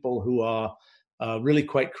for people who are really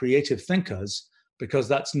quite creative thinkers, because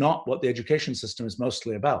that's not what the education system is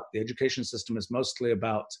mostly about. The education system is mostly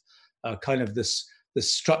about kind of this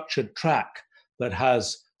structured track that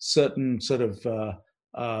has certain sort of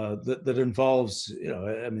that involves,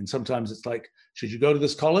 I mean, sometimes it's like, should you go to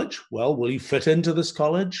this college? Well, will you fit into this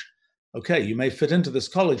college? Okay, you may fit into this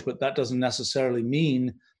college, but that doesn't necessarily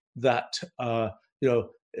mean that,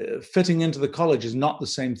 fitting into the college is not the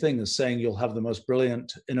same thing as saying you'll have the most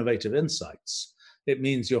brilliant, innovative insights. It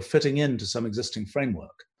means you're fitting into some existing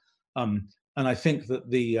framework. And I think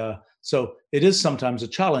that so it is sometimes a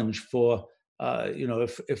challenge for,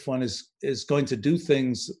 if one is going to do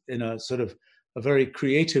things in a sort of a very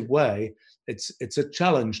creative way, it's a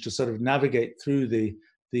challenge to sort of navigate through the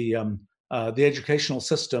educational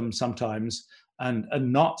system sometimes,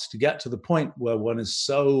 and not to get to the point where one is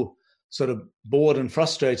so sort of bored and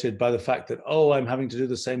frustrated by the fact that, oh, I'm having to do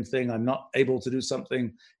the same thing. I'm not able to do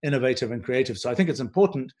something innovative and creative. So I think it's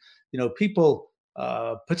important, people,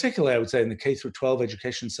 particularly I would say in the K through 12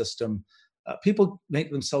 education system, people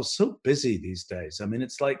make themselves so busy these days. I mean,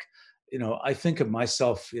 it's like, I think of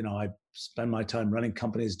myself, I spend my time running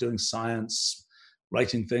companies, doing science,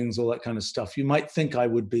 writing things, all that kind of stuff. You might think I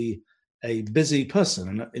would be a busy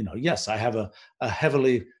person. And, yes, I have a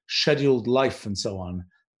heavily scheduled life and so on.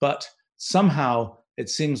 But somehow it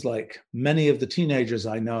seems like many of the teenagers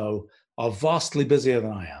I know are vastly busier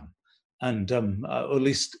than I am, and or at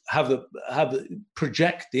least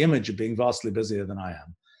project the image of being vastly busier than I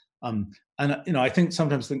am. And I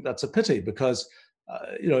sometimes think that's a pity, because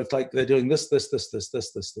it's like they're doing this,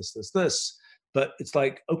 but it's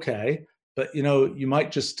like, okay, but you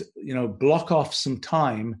might just block off some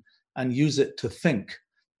time and use it to think,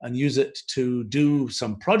 and use it to do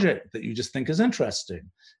some project that you just think is interesting.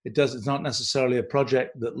 It's not necessarily a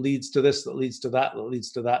project that leads to this, that leads to that, that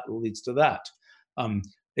leads to that, that leads to that.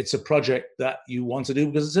 It's a project that you want to do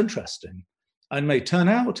because it's interesting. And may turn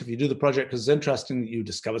out, if you do the project because it's interesting, that you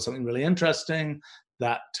discover something really interesting,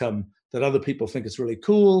 that other people think is really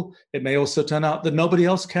cool. It may also turn out that nobody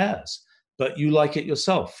else cares, but you like it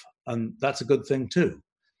yourself. And that's a good thing too.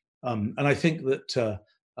 And I think that,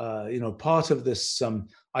 part of this,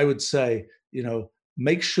 I would say,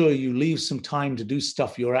 make sure you leave some time to do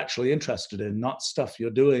stuff you're actually interested in, not stuff you're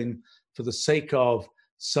doing for the sake of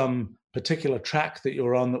some particular track that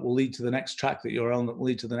you're on that will lead to the next track that you're on that will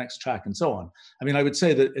lead to the next track, and so on. I mean, I would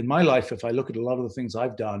say that in my life, if I look at a lot of the things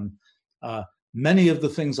I've done, many of the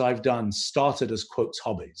things I've done started as quotes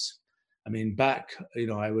hobbies. I mean, back,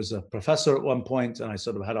 I was a professor at one point, and I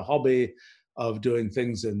sort of had a hobby of doing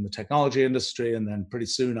things in the technology industry. And then pretty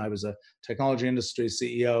soon I was a technology industry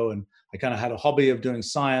CEO, and I kind of had a hobby of doing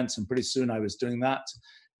science. And pretty soon I was doing that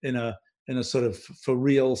in a sort of for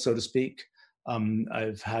real, so to speak.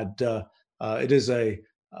 I've had, it is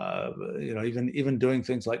even doing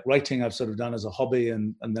things like writing, I've sort of done as a hobby,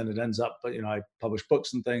 and then it ends up, I publish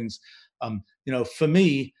books and things. For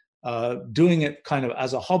me, doing it kind of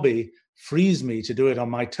as a hobby frees me to do it on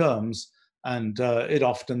my terms. And it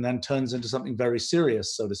often then turns into something very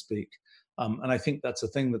serious, so to speak. And I think that's a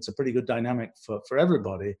thing that's a pretty good dynamic for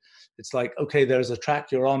everybody. It's like, okay, there's a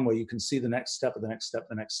track you're on where you can see the next step, the next step,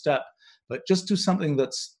 the next step, but just do something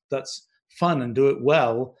that's fun and do it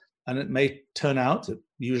well. And it may turn out, it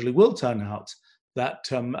usually will turn out,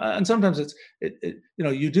 that, and sometimes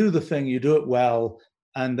you do the thing, you do it well,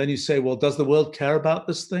 and then you say, well, does the world care about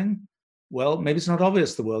this thing? Well, maybe it's not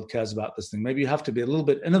obvious the world cares about this thing. Maybe you have to be a little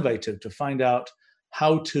bit innovative to find out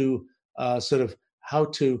how to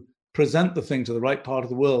present the thing to the right part of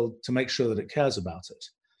the world to make sure that it cares about it.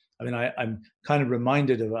 I mean, I'm kind of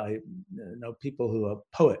reminded of people who are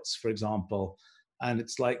poets, for example, and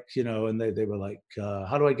it's like, and they were like,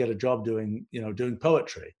 how do I get a job doing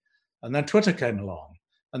poetry? And then Twitter came along,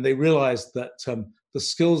 and they realized that the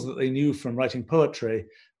skills that they knew from writing poetry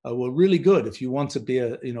were really good if you want to be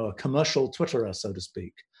a commercial Twitterer, so to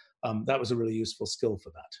speak. That was a really useful skill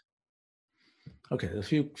for that. Okay, a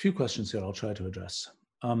few questions here I'll try to address.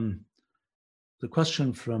 The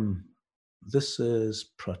question from this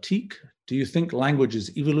is Pratik. Do you think language is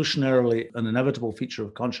evolutionarily an inevitable feature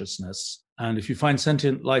of consciousness? And if you find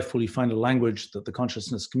sentient life, will you find a language that the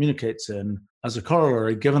consciousness communicates in? As a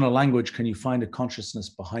corollary, given a language, can you find a consciousness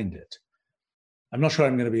behind it? I'm not sure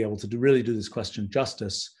I'm going to be able to really do this question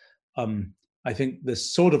justice. I think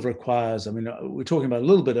this sort of requires, we were talking about a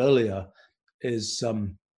little bit earlier, is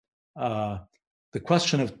the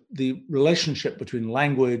question of the relationship between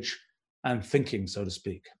language and thinking, so to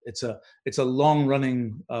speak. It's a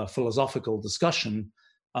long-running philosophical discussion.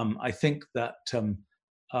 I think that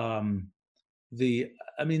the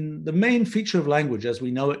main feature of language as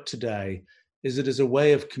we know it today is it is a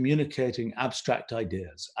way of communicating abstract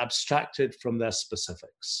ideas, abstracted from their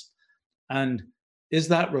specifics. And is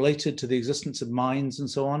that related to the existence of minds and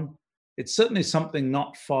so on? It's certainly something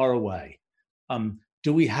not far away.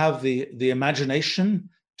 Do we have the imagination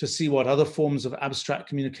to see what other forms of abstract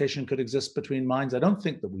communication could exist between minds? I don't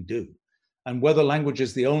think that we do. And whether language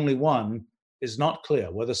is the only one is not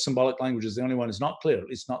clear. Whether symbolic language is the only one is not clear, at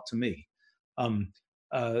least not to me.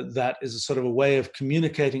 that is a sort of a way of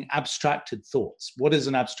communicating abstracted thoughts. What is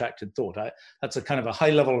an abstracted thought? That's a kind of a high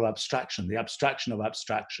level of abstraction, the abstraction of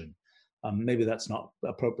abstraction. Maybe that's not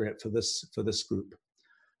appropriate for this group.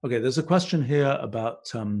 Okay, there's a question here about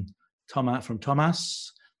from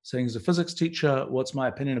Thomas saying, as a physics teacher, what's my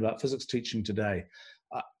opinion about physics teaching today?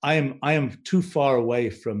 I am too far away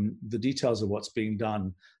from the details of what's being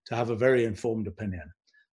done to have a very informed opinion.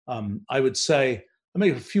 I would say, I'll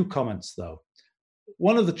make a few comments though.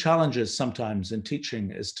 One of the challenges sometimes in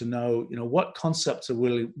teaching is to know, what concepts are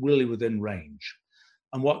really within range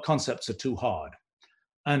and what concepts are too hard.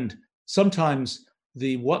 And sometimes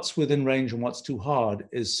the what's within range and what's too hard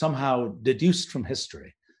is somehow deduced from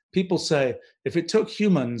history. People say, if it took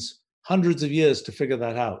humans hundreds of years to figure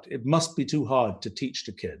that out, it must be too hard to teach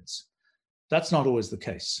to kids. That's not always the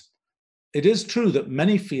case. It is true that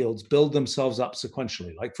many fields build themselves up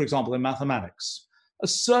sequentially, like, for example, in mathematics. A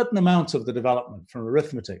certain amount of the development from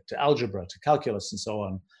arithmetic to algebra to calculus and so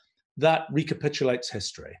on, that recapitulates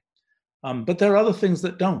history. But there are other things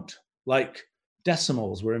that don't, like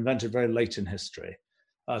decimals were invented very late in history.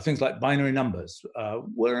 Things like binary numbers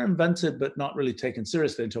were invented but not really taken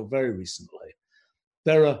seriously until very recently.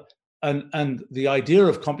 And the idea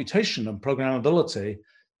of computation and programmability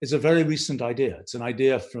is a very recent idea. It's an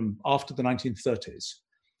idea from after the 1930s.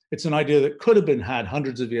 It's an idea that could have been had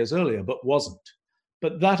hundreds of years earlier, but wasn't.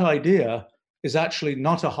 But that idea is actually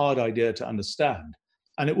not a hard idea to understand.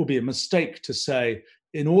 And it would be a mistake to say,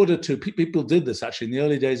 in order to, people did this actually in the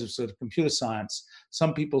early days of sort of computer science.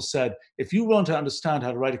 Some people said, if you want to understand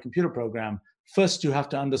how to write a computer program, first you have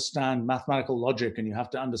to understand mathematical logic and you have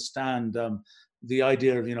to understand the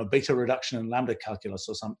idea of, beta reduction and lambda calculus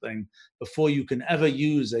or something before you can ever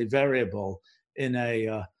use a variable in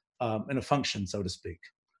a function, so to speak.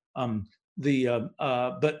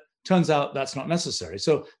 But turns out that's not necessary.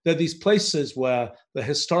 So there are these places where the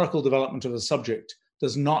historical development of a subject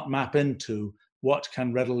does not map into what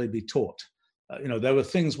can readily be taught. There were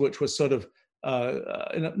things which were sort of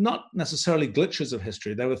not necessarily glitches of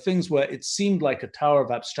history. There were things where it seemed like a tower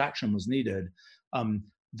of abstraction was needed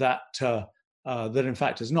that in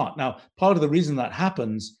fact is not. Now, part of the reason that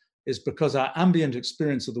happens is because our ambient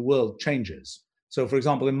experience of the world changes. So, for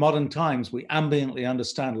example, in modern times, we ambiently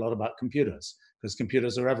understand a lot about computers because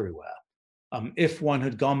computers are everywhere. If one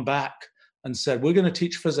had gone back and said, we're going to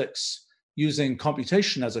teach physics using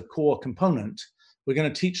computation as a core component, we're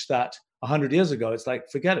going to teach that 100 years ago, it's like,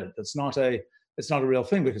 forget it. It's not a real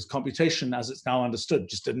thing because computation as it's now understood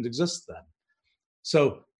just didn't exist then.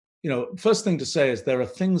 So, first thing to say is there are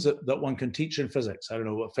things that one can teach in physics. I don't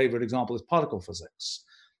know, what favorite example is particle physics.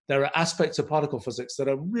 There are aspects of particle physics that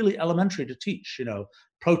are really elementary to teach.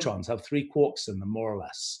 Protons have 3 quarks in them, more or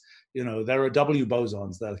less. There are W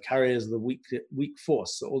bosons, they're carriers of the weak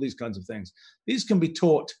force, all these kinds of things. These can be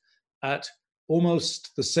taught at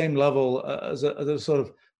almost the same level as a sort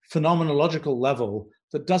of phenomenological level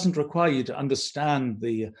that doesn't require you to understand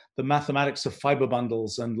the mathematics of fiber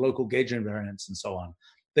bundles and local gauge invariants and so on.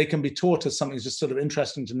 They can be taught as something that's just sort of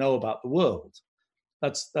interesting to know about the world.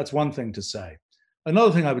 That's one thing to say.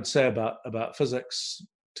 Another thing I would say about physics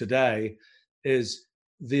today is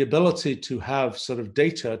the ability to have sort of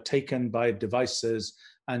data taken by devices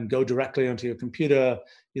and go directly onto your computer,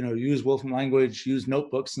 use Wolfram language, use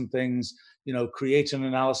notebooks and things, create an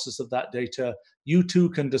analysis of that data. You too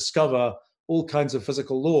can discover all kinds of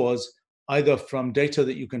physical laws, either from data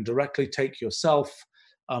that you can directly take yourself,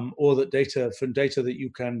 or from data that you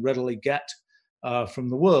can readily get from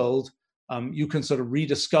the world. You can sort of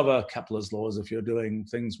rediscover Kepler's laws if you're doing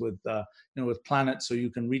things with planets, or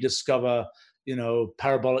you can rediscover,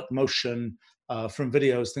 parabolic motion from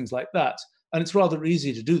videos, things like that. And it's rather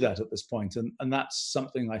easy to do that at this point. And that's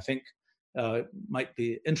something I think might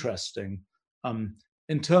be interesting.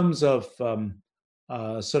 In terms of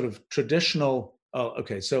sort of traditional,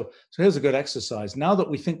 so here's a good exercise. Now that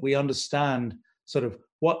we think we understand sort of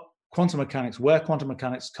where quantum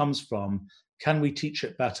mechanics comes from, can we teach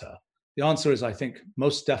it better? The answer is, I think,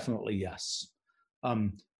 most definitely yes.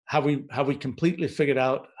 Have we completely figured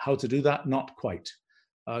out how to do that? Not quite.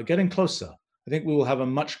 Getting closer. I think we will have a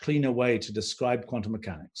much cleaner way to describe quantum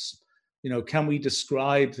mechanics. Can we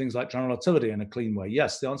describe things like general relativity in a clean way?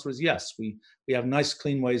 Yes, the answer is yes. We have nice,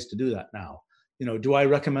 clean ways to do that now. Do I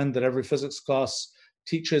recommend that every physics class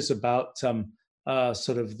teaches about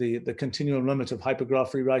sort of the continuum limit of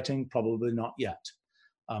hypergraph rewriting? Probably not yet.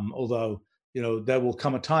 Although, there will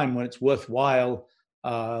come a time when it's worthwhile,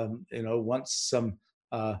 once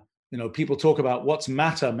people talk about what's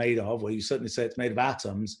matter made of, well, you certainly say it's made of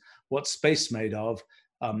atoms, what's space made of.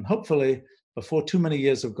 Hopefully, before too many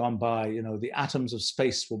years have gone by, the atoms of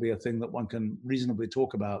space will be a thing that one can reasonably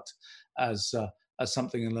talk about as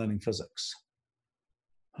something in learning physics.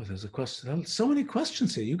 Oh, there's a question. So many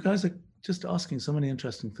questions here. You guys are just asking so many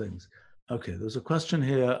interesting things. Okay, there's a question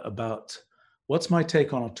here about what's my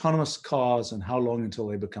take on autonomous cars and how long until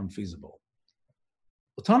they become feasible?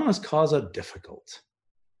 Autonomous cars are difficult,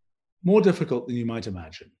 more difficult than you might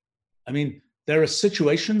imagine. I mean, there are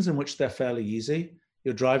situations in which they're fairly easy.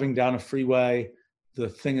 You're driving down a freeway, the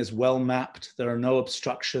thing is well mapped, there are no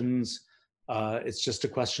obstructions. It's just a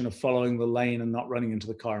question of following the lane and not running into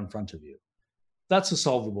the car in front of you. That's a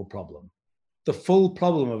solvable problem. The full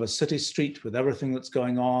problem of a city street with everything that's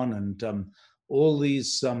going on and all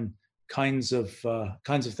these kinds of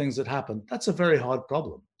things that happen, that's a very hard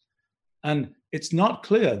problem. And it's not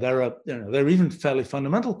clear. There are even fairly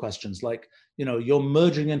fundamental questions like, you're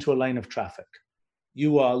merging into a lane of traffic.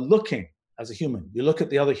 You are looking as a human. You look at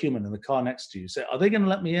the other human in the car next to you. Say, are they going to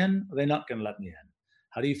let me in? Are they not going to let me in?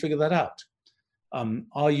 How do you figure that out?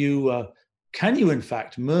 Can you in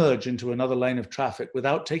fact merge into another lane of traffic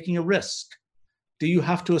without taking a risk? Do you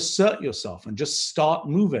have to assert yourself and just start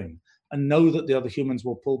moving and know that the other humans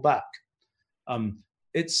will pull back? And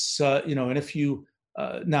if you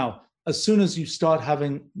now, as soon as you start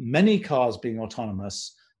having many cars being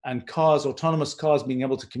autonomous and autonomous cars being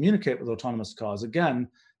able to communicate with autonomous cars, again,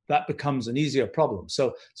 that becomes an easier problem.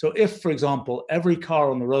 So if, for example, every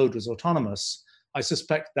car on the road was autonomous, I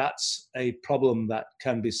suspect that's a problem that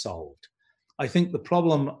can be solved. I think the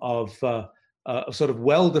problem of sort of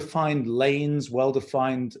well-defined lanes,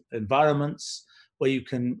 well-defined environments where you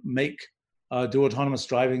can do autonomous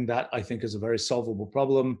driving, that I think is a very solvable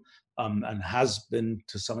problem. And has been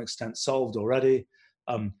to some extent solved already.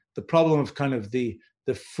 The problem of kind of the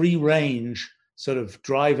free range sort of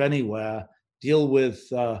drive anywhere, deal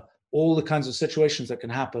with all the kinds of situations that can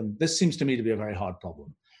happen, this seems to me to be a very hard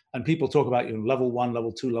problem. And people talk about level 1,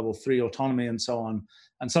 level 2, level 3 autonomy and so on.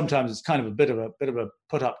 And sometimes it's kind of a bit of a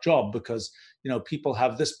put-up job because people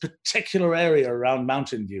have this particular area around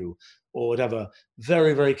Mountain View or whatever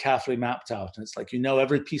very, very carefully mapped out. And it's like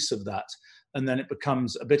every piece of that. And then it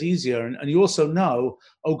becomes a bit easier. And you also know,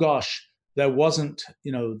 oh gosh, there wasn't,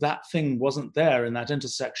 that thing wasn't there in that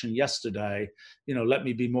intersection yesterday. Let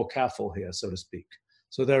me be more careful here, so to speak.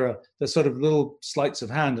 So there's sort of little sleights of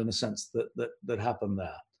hand in a sense that happen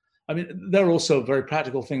there. I mean, there are also very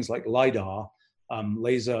practical things like LiDAR,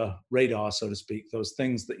 laser radar, so to speak, those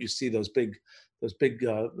things that you see, those big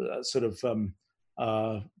sort of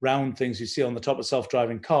round things you see on the top of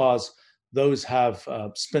self-driving cars. Those have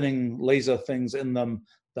spinning laser things in them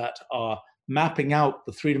that are mapping out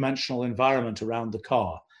the three-dimensional environment around the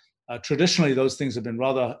car. Traditionally, those things have been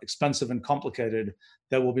rather expensive and complicated.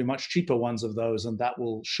 There will be much cheaper ones of those, and that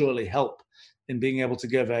will surely help in being able to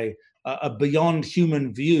give a beyond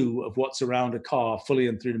human view of what's around a car fully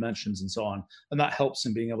in 3 dimensions and so on. And that helps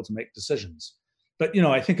in being able to make decisions. But,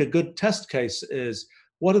 I think a good test case is,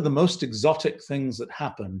 what are the most exotic things that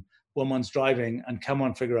happen when one's driving, and can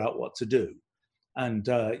one figure out what to do? And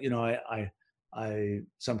I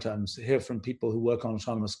sometimes hear from people who work on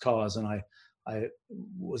autonomous cars, and I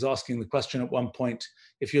was asking the question at one point,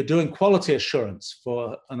 if you're doing quality assurance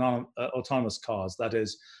for autonomous cars, that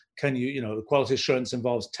is, can the quality assurance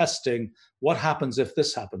involves testing what happens if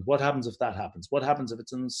this happens, what happens if that happens, what happens if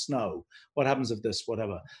it's in the snow, what happens if this,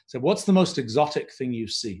 whatever. So what's the most exotic thing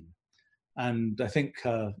you've seen? And I think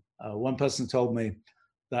one person told me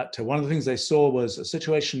that one of the things they saw was a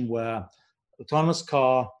situation where autonomous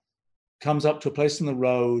car comes up to a place in the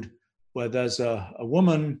road where there's a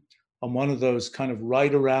woman on one of those kind of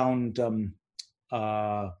ride around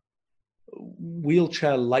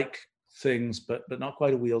wheelchair-like things, but not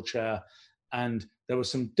quite a wheelchair. And there were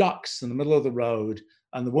some ducks in the middle of the road,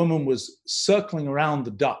 and the woman was circling around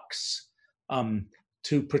the ducks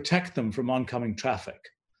to protect them from oncoming traffic.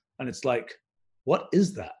 And it's like, what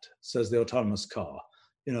is that? Says the autonomous car.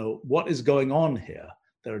 What is going on here?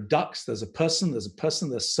 There are ducks, there's a person,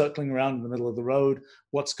 they're circling around in the middle of the road.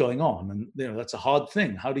 What's going on? And that's a hard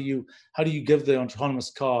thing. How do you give the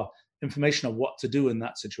autonomous car information on what to do in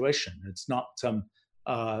that situation? It's not,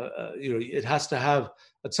 it has to have,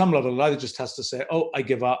 at some level, it either just has to say, oh, I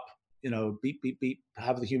give up, beep, beep, beep,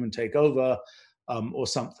 have the human take over, or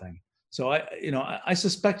something. So I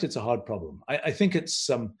suspect it's a hard problem. I think it's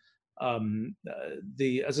as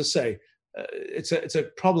I say, it's a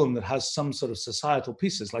problem that has some sort of societal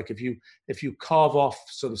pieces. Like if you carve off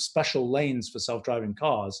sort of special lanes for self-driving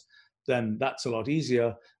cars, then that's a lot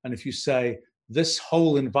easier. And if you say this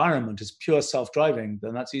whole environment is pure self-driving,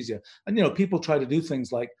 then that's easier. And people try to do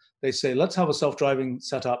things like they say, let's have a self-driving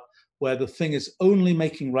setup where the thing is only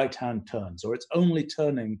making right-hand turns, or it's only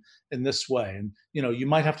turning in this way. And, you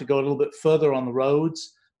might have to go a little bit further on the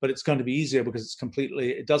roads, but it's going to be easier because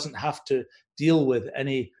it doesn't have to deal with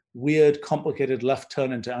any weird, complicated left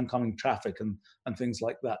turn into oncoming traffic and things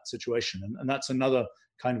like that situation. And that's another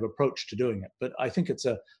kind of approach to doing it. But I think it's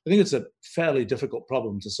a fairly difficult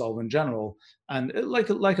problem to solve in general. And like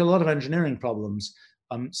a lot of engineering problems,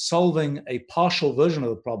 solving a partial version of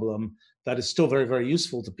the problem that is still very, very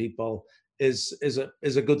useful to people is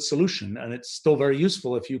a good solution. And it's still very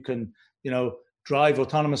useful if you can, drive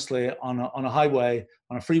autonomously on a highway,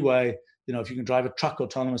 on a freeway. If you can drive a truck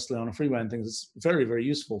autonomously on a freeway and things, it's a very, very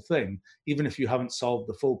useful thing, even if you haven't solved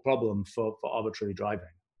the full problem for arbitrary driving.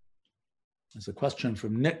 There's a question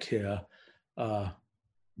from Nick here.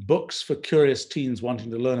 Books for curious teens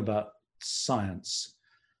wanting to learn about science.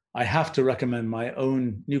 I have to recommend my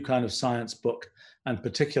own new kind of science book, and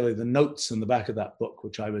particularly the notes in the back of that book,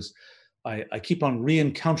 which I keep on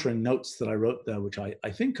re-encountering notes that I wrote there, which I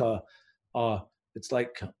think are it's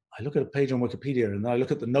like, I look at a page on Wikipedia and then I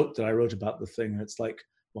look at the note that I wrote about the thing, and it's like,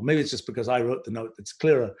 well, maybe it's just because I wrote the note that's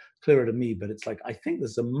clearer to me, but it's like, I think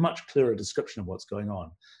there's a much clearer description of what's going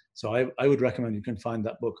on. So I would recommend you can find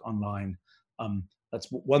that book online.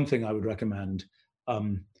 That's one thing I would recommend.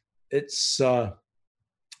 It's, I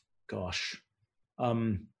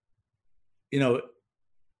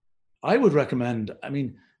would recommend,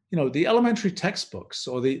 the elementary textbooks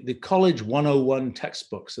or the college 101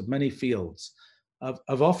 textbooks of many fields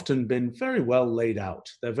have often been very well laid out.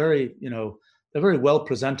 They're very well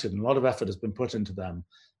presented, and a lot of effort has been put into them.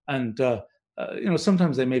 And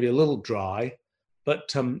sometimes they may be a little dry,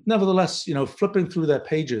 but nevertheless, flipping through their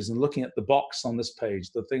pages and looking at the box on this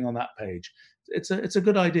page, the thing on that page, it's a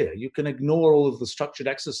good idea. You can ignore all of the structured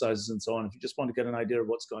exercises and so on if you just want to get an idea of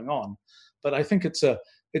what's going on. But I think it's a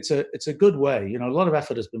good way. A lot of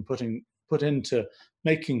effort has been put into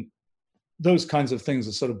making those kinds of things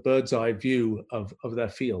a sort of bird's eye view of their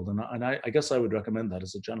field. And I guess I would recommend that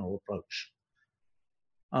as a general approach.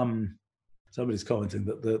 Somebody's commenting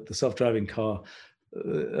that the self-driving car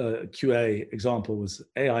QA example was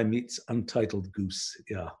AI meets Untitled Goose.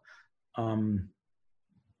 Yeah.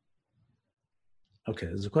 Okay,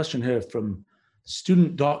 there's a question here from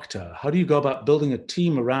Student Doctor. How do you go about building a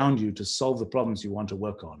team around you to solve the problems you want to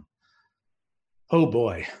work on? Oh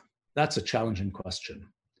boy, that's a challenging question.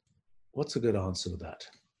 What's a good answer to that?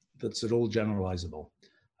 That's at all generalizable.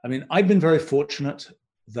 I've been very fortunate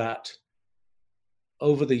that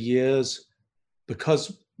over the years,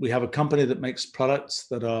 because we have a company that makes products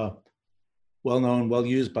that are well known, well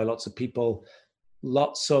used by lots of people,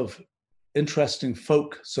 lots of interesting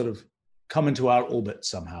folk sort of come into our orbit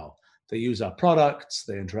somehow. They use our products,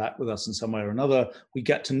 they interact with us in some way or another, we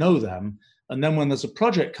get to know them. And then when there's a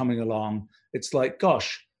project coming along, it's like,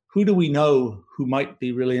 gosh, who do we know who might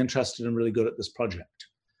be really interested and really good at this project?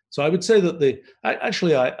 So I would say that let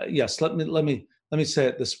me say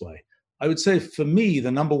it this way. I would say for me,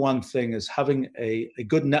 the number one thing is having a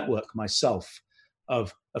good network myself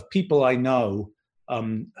of people I know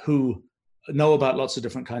who know about lots of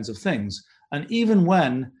different kinds of things. And even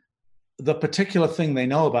when the particular thing they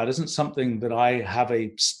know about isn't something that I have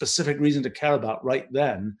a specific reason to care about right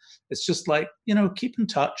then, it's just like, keep in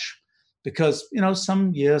touch, because,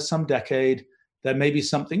 some year, some decade, there may be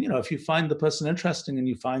something, if you find the person interesting and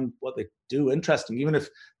you find what they do interesting, even if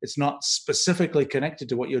it's not specifically connected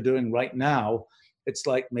to what you're doing right now, it's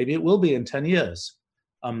like, maybe it will be in 10 years.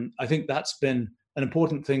 I think that's been an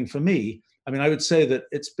important thing for me. I would say that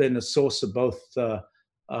it's been a source of both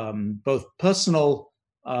personal,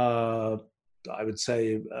 I would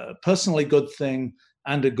say, personally good thing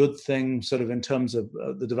and a good thing sort of in terms of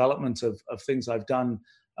the development of things I've done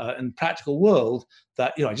in the practical world,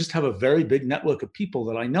 that, I just have a very big network of people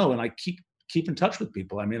that I know, and I keep in touch with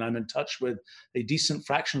people. I'm in touch with a decent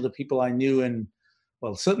fraction of the people I knew in,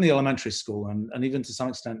 well, certainly elementary school and even to some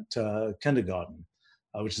extent kindergarten,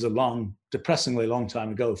 which is a depressingly long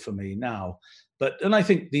time ago for me now. And I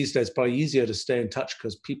think these days probably easier to stay in touch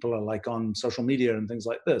because people are like on social media and things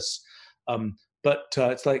like this. But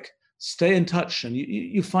it's like, stay in touch, and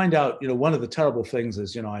you find out, one of the terrible things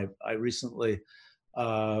is, I recently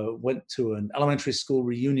went to an elementary school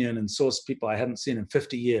reunion and saw people I hadn't seen in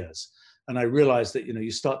 50 years. And I realized that,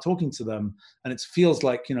 you start talking to them and it feels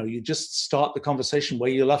like, you just start the conversation where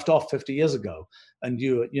you left off 50 years ago. And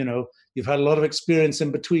you've had a lot of experience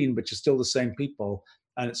in between, but you're still the same people,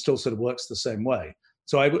 and it still sort of works the same way.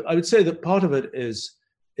 So I would say that part of it is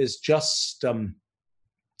just sort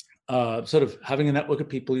of having a network of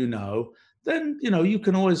people, then, you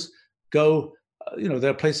can always go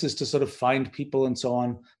there are places to sort of find people and so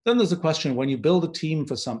on. Then there's a question, when you build a team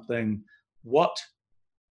for something,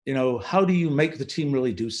 how do you make the team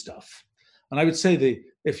really do stuff? And I would say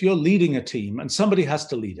if you're leading a team, and somebody has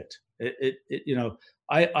to lead it,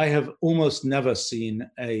 I have almost never seen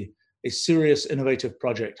a serious innovative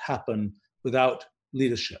project happen without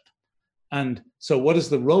leadership. And so what is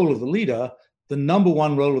the role of the leader? The number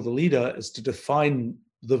one role of the leader is to define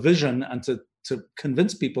the vision and to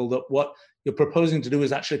convince people that what you're proposing to do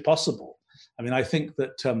is actually possible. I mean, I think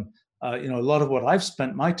that a lot of what I've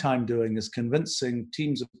spent my time doing is convincing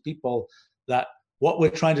teams of people that what we're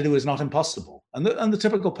trying to do is not impossible. And the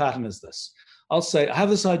typical pattern is this. I'll say, I have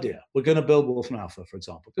this idea. We're going to build Wolfram Alpha, for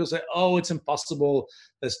example. People say, oh, it's impossible.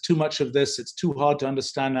 There's too much of this. It's too hard to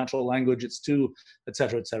understand natural language. It's too, et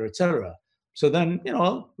cetera, et cetera, et cetera. So then,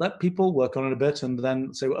 I'll let people work on it a bit and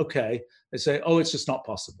then say, okay. They say, oh, it's just not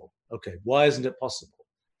possible. Okay, why isn't it possible?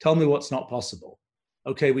 Tell me what's not possible.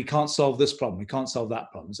 Okay, we can't solve this problem. We can't solve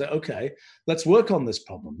that problem. Say, okay, let's work on this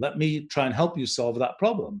problem. Let me try and help you solve that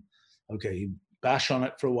problem. Okay, you bash on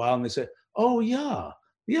it for a while and they say, oh, yeah,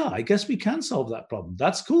 I guess we can solve that problem.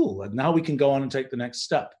 That's cool. And now we can go on and take the next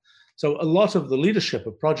step. So a lot of the leadership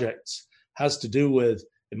of projects has to do with,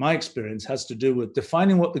 in my experience, has to do with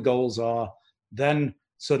defining what the goals are, then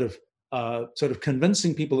sort of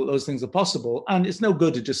convincing people that those things are possible. And it's no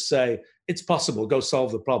good to just say, it's possible, go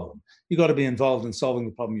solve the problem. You got to be involved in solving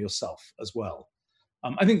the problem yourself as well.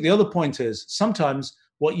 I think the other point is sometimes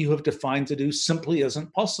what you have defined to do simply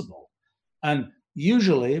isn't possible. And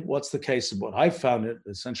usually what's the case, and what I've found it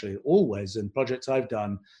essentially always in projects I've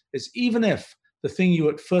done, is even if the thing you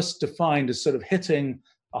at first defined is sort of hitting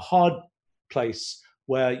a hard place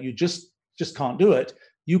where you just can't do it,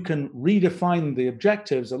 you can redefine the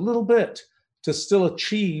objectives a little bit to still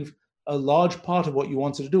achieve a large part of what you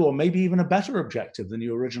wanted to do, or maybe even a better objective than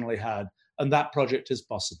you originally had. And that project is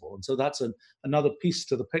possible. And so that's another piece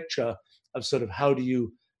to the picture of sort of how do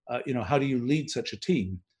you lead such a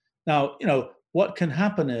team? Now, what can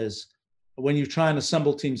happen is when you try and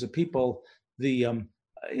assemble teams of people, one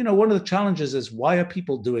of the challenges is, why are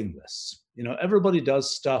people doing this? Everybody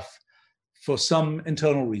does stuff for some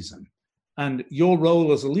internal reason. And your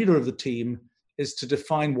role as a leader of the team is to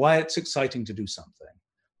define why it's exciting to do something,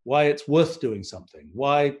 why it's worth doing something,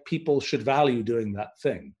 why people should value doing that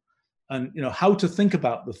thing, and how to think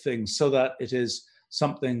about the thing so that it is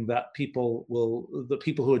something that the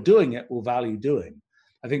people who are doing it will value doing.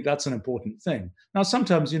 I think that's an important thing. Now,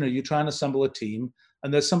 sometimes, you try and assemble a team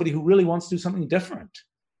and there's somebody who really wants to do something different.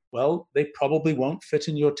 Well, they probably won't fit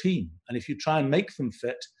in your team. And if you try and make them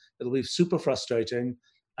fit, it'll be super frustrating,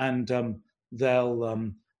 and they'll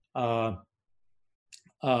and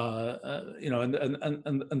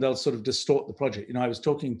they'll sort of distort the project. I was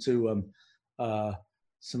talking to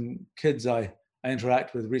some kids I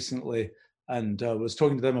interact with recently, and was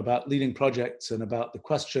talking to them about leading projects and about the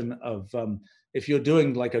question of if you're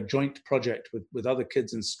doing like a joint project with other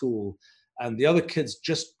kids in school, and the other kids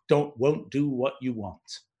just won't do what you want,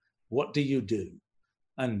 what do you do?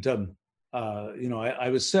 And I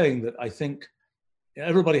was saying that I think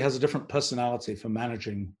everybody has a different personality for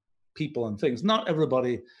managing people and things. Not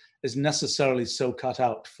everybody is necessarily so cut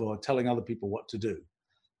out for telling other people what to do.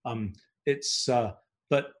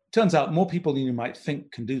 But turns out more people than you might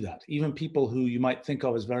think can do that. Even people who you might think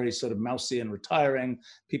of as very sort of mousy and retiring,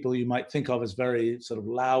 people you might think of as very sort of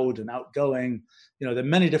loud and outgoing. There are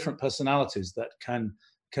many different personalities that can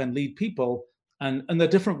lead people, and there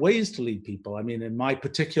are different ways to lead people. I mean, in my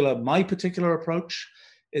particular approach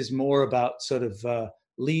is more about sort of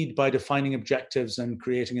lead by defining objectives and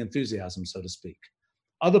creating enthusiasm, so to speak.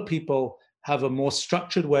 Other people have a more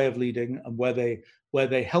structured way of leading, and where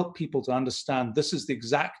they help people to understand this is the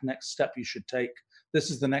exact next step you should take. This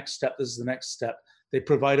is the next step. This is the next step. They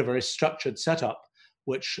provide a very structured setup,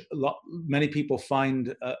 which many people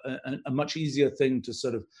find a much easier thing to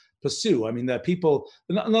sort of pursue. I mean, there are people.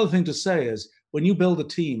 Another thing to say is, when you build a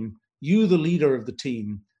team, you, the leader of the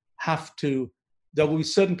team, there will be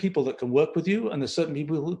certain people that can work with you, and there's certain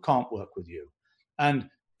people who can't work with you. And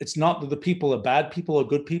it's not that the people are bad people or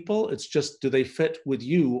good people. It's just, do they fit with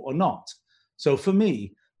you or not? So for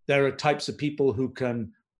me, there are types of people who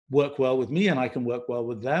can work well with me and I can work well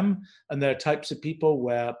with them. And there are types of people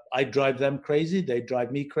where I drive them crazy, they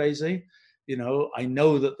drive me crazy. I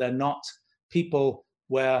know that they're not people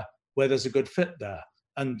where there's a good fit there.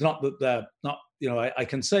 And not that they're not, I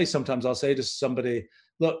can say sometimes, I'll say to somebody,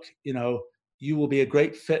 look, you will be a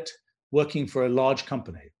great fit working for a large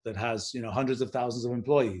company that has, hundreds of thousands of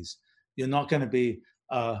employees. You're not going to be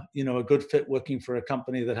a good fit working for a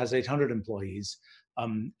company that has 800 employees.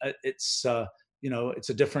 it's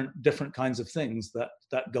a different kinds of things that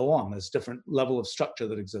go on. There's different level of structure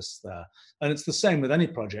that exists there. And it's the same with any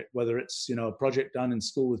project, whether it's, a project done in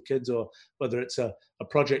school with kids, or whether it's a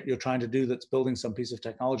project you're trying to do that's building some piece of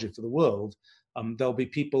technology for the world. There'll be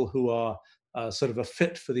people who are sort of a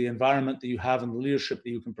fit for the environment that you have and the leadership that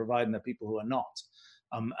you can provide, and there are people who are not.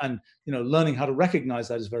 And learning how to recognize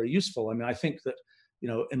that is very useful. I mean, I think that,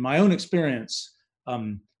 in my own experience,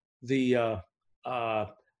 if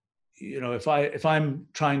I'm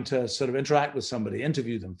trying to sort of interact with somebody,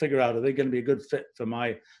 interview them, figure out, are they going to be a good fit for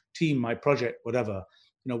my team, my project, whatever,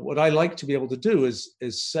 what I like to be able to do is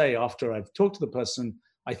say, after I've talked to the person,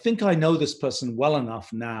 I think I know this person well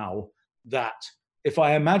enough now that if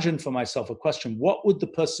I imagine for myself a question, what would the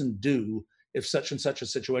person do if such and such a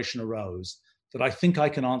situation arose, that I think I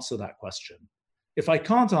can answer that question. If I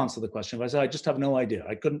can't answer the question, if I say, I just have no idea,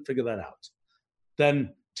 I couldn't figure that out,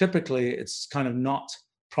 then typically it's kind of not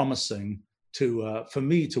promising for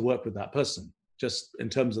me to work with that person, just in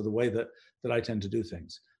terms of the way that I tend to do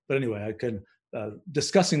things. But anyway,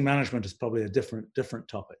 discussing management is probably a different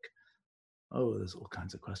topic. Oh, there's all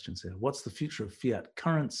kinds of questions here. What's the future of fiat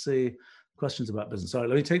currency? Questions about business. Sorry,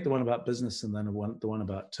 let me take the one about business and then the one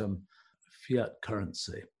about fiat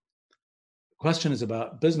currency. The question is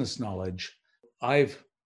about business knowledge. I've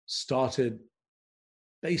started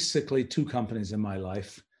basically 2 companies in my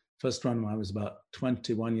life. First one when I was about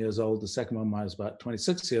 21 years old. The second one when I was about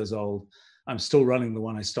 26 years old. I'm still running the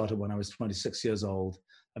one I started when I was 26 years old.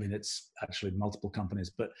 I mean, it's actually multiple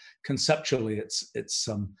companies, but conceptually, it's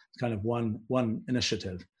kind of one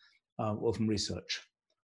initiative, Wolfram Research.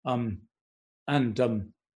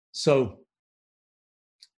 So,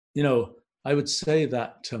 I would say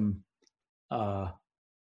that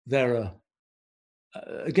there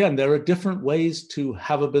are different ways to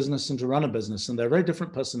have a business and to run a business, and they're very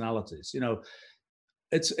different personalities.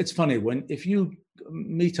 It's funny if you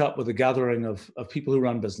meet up with a gathering of people who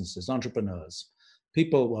run businesses, entrepreneurs,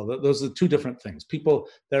 those are 2 different things.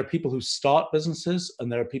 There are people who start businesses, and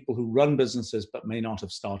there are people who run businesses but may not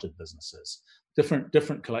have started businesses.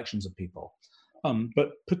 Different collections of people.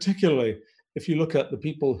 But particularly if you look at the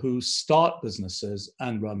people who start businesses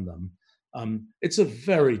and run them, it's a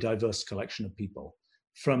very diverse collection of people,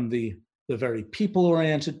 from the very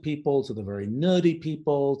people-oriented people, to the very nerdy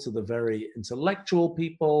people, to the very intellectual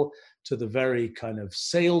people, to the very kind of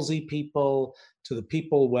salesy people, to the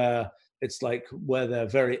people where they're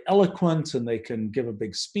very eloquent and they can give a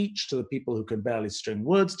big speech, to the people who can barely string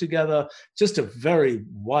words together. Just a very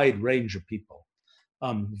wide range of people,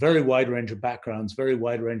 very wide range of backgrounds, very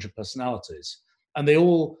wide range of personalities. And they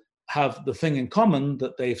all have the thing in common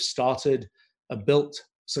that they've started and built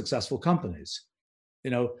successful companies.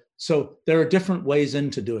 So there are different ways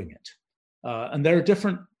into doing it. And there are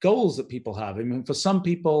different goals that people have. I mean, for some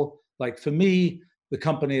people, like for me, the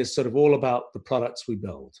company is sort of all about the products we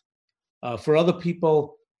build. For other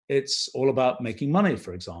people, it's all about making money,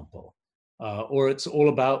 for example, or it's all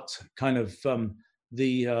about kind of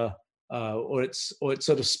or it's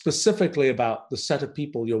sort of specifically about the set of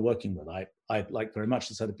people you're working with. I like very much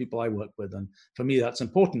the set of people I work with, and for me that's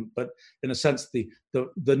important. But in a sense, the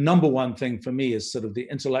number one thing for me is sort of the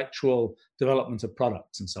intellectual development of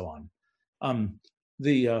products and so on.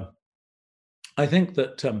 I think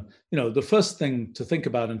that the first thing to think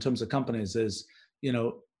about in terms of companies is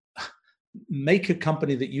make a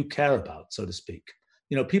company that you care about, so to speak.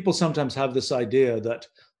 People sometimes have this idea that,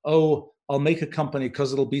 oh, I'll make a company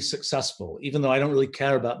because it'll be successful, even though I don't really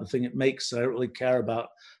care about the thing it makes. I don't really care about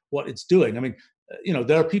what it's doing. I mean,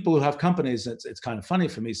 there are people who have companies. It's kind of funny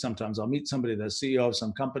for me sometimes. I'll meet somebody, the CEO of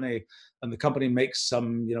some company, and the company makes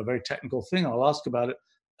some very technical thing. I'll ask about it,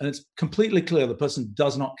 and it's completely clear the person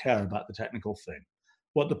does not care about the technical thing.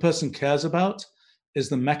 What the person cares about is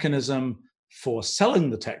the mechanism for selling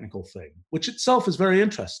the technical thing, which itself is very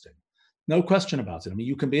interesting. No question about it. I mean,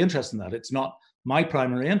 you can be interested in that. It's not my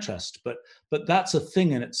primary interest, but that's a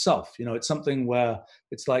thing in itself. It's something where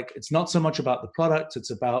it's not so much about the product. It's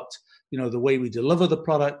about, the way we deliver the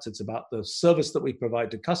product. It's about the service that we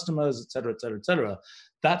provide to customers, et cetera, et cetera, et cetera.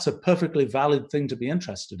 That's a perfectly valid thing to be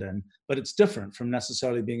interested in, but it's different from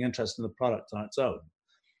necessarily being interested in the product on its own.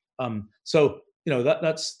 So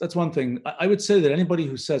that's one thing. I would say that anybody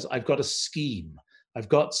who says, I've got a scheme, I've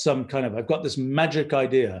got this magic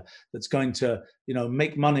idea that's going to,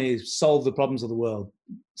 make money, solve the problems of the world.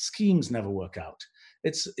 Schemes never work out.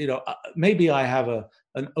 It's, maybe I have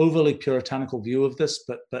an overly puritanical view of this,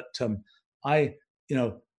 but in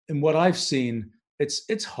what I've seen,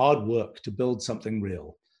 it's hard work to build something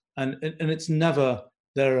real. And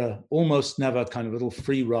there are almost never kind of little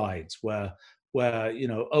free rides where where,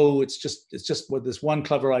 oh, it's just with this one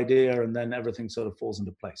clever idea and then everything sort of falls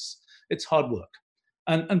into place. It's hard work.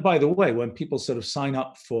 And by the way, when people sort of sign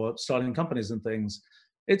up for starting companies and things,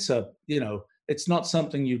 it's it's not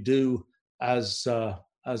something you do as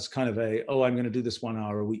kind of I'm going to do this 1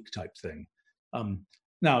 hour a week type thing.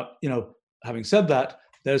 Now, having said that,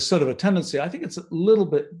 there's sort of a tendency, I think it's a little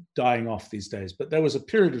bit dying off these days, but there was a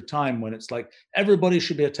period of time when it's like everybody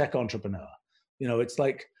should be a tech entrepreneur. It's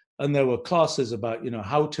like, and there were classes about,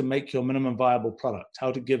 how to make your minimum viable product,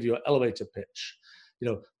 how to give your elevator pitch,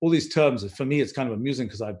 all these terms. For me, it's kind of amusing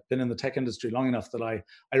because I've been in the tech industry long enough that I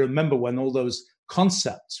remember when all those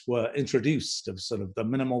concepts were introduced of sort of the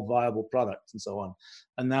minimal viable product and so on.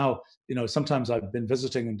 And now, sometimes I've been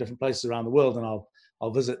visiting in different places around the world, and I'll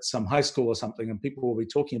visit some high school or something, and people will be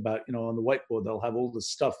talking about, on the whiteboard, they'll have all this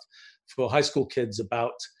stuff for high school kids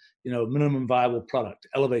about, minimum viable product,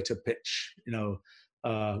 elevator pitch,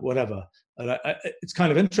 whatever. And it's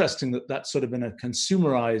kind of interesting that that's sort of been a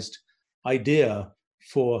consumerized idea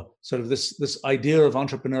for sort of this idea of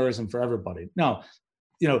entrepreneurism for everybody. Now,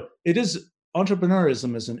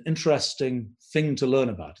 entrepreneurism is an interesting thing to learn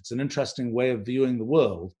about. It's an interesting way of viewing the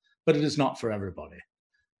world, but it is not for everybody.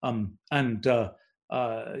 I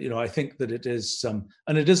think that it is,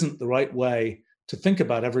 and it isn't the right way to think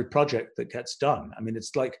about every project that gets done. I mean,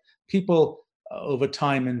 it's like people over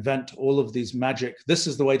time invent all of these magic, this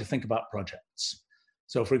is the way to think about projects.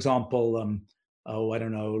 So for example, I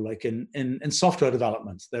don't know, like in software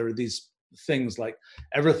development, there are these things like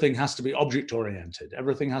everything has to be object oriented,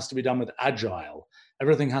 everything has to be done with agile,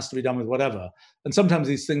 everything has to be done with whatever. And sometimes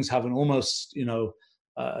these things have an almost,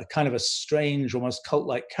 kind of a strange, almost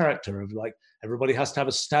cult-like character of like, everybody has to have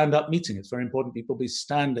a stand-up meeting. It's very important people be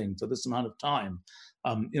standing for this amount of time.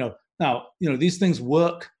 Now, these things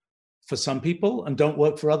work for some people and don't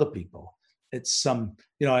work for other people. It's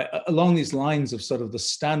along these lines of sort of the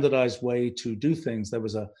standardized way to do things. There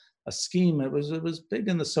was a scheme. It was big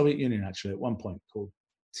in the Soviet Union actually at one point called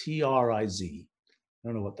TRIZ. I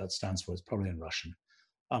don't know what that stands for. It's probably in Russian.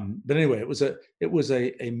 But anyway, it was a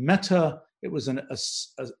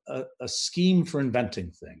scheme for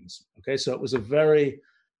inventing things. Okay, so it was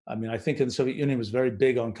I think in the Soviet Union it was very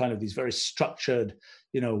big on kind of these very structured,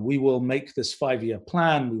 we will make this 5-year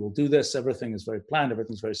plan, we will do this, everything is very planned,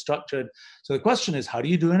 everything's very structured. So the question is, how do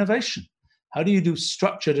you do innovation? How do you do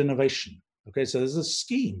structured innovation? Okay, so there's a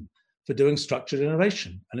scheme for doing structured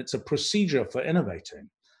innovation, and it's a procedure for innovating.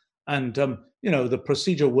 And, the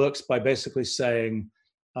procedure works by basically saying,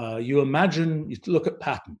 you look at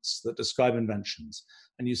patents that describe inventions,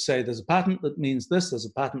 and you say there's a patent that means this, there's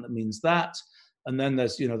a patent that means that, and then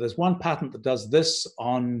there's one patent that does this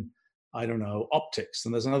on, I don't know, optics,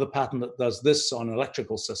 and there's another patent that does this on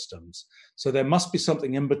electrical systems. So there must be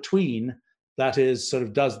something in between that is sort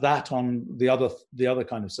of does that on the other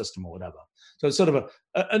kind of system or whatever. So it's sort of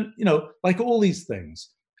like all these things,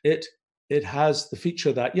 it has the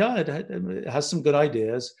feature that it has some good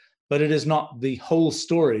ideas, but it is not the whole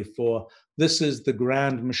story for this is the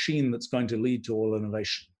grand machine that's going to lead to all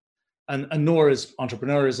innovation. And nor is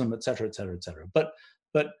entrepreneurism, et cetera, et cetera, et cetera. But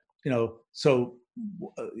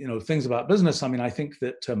things about business. I mean, I think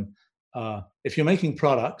that if you're making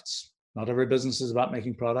products, not every business is about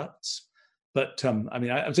making products. But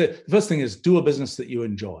I would say the first thing is do a business that you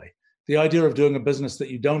enjoy. The idea of doing a business that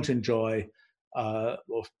you don't enjoy, or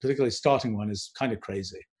particularly starting one, is kind of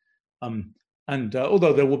crazy.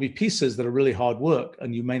 Although there will be pieces that are really hard work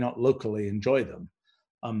and you may not locally enjoy them,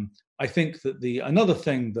 I think that another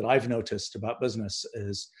thing that I've noticed about business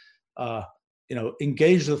is,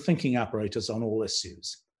 engage the thinking apparatus on all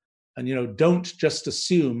issues, and don't just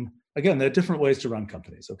assume. Again, there are different ways to run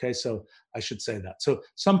companies. Okay, so I should say that. So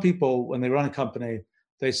some people, when they run a company,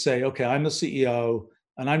 they say, okay, I'm the CEO,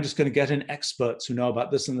 and I'm just going to get in experts who know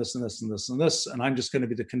about this and this and this and this and this, and I'm just going to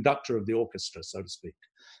be the conductor of the orchestra, so to speak.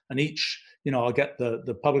 And each, I'll get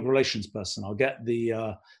the public relations person, I'll get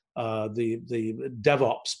the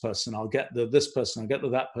DevOps person, I'll get this person, I'll get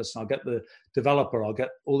that person, I'll get the developer, I'll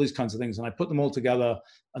get all these kinds of things, and I put them all together,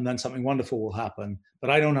 and then something wonderful will happen. But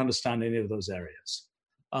I don't understand any of those areas.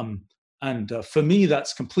 For me,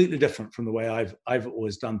 that's completely different from the way I've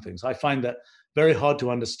always done things. I find that very hard to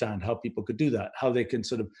understand how people could do that, how they can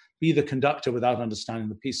sort of be the conductor without understanding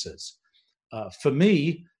the pieces. For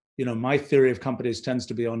me, my theory of companies tends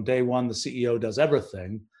to be on day one, the CEO does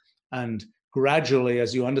everything. And gradually,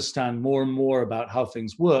 as you understand more and more about how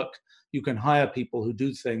things work, you can hire people who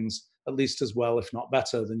do things at least as well, if not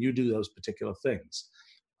better, than you do those particular things.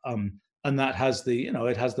 And that has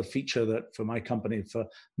it has the feature that for my company, for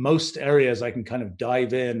most areas, I can kind of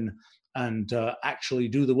dive in and actually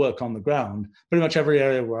do the work on the ground. Pretty much every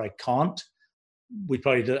area where I can't, we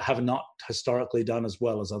probably have not historically done as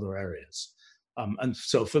well as other areas. And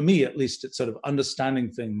so for me, at least, it's sort of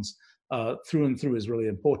understanding things through and through is really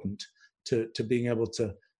important to being able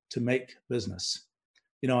to make business.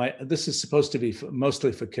 This is supposed to be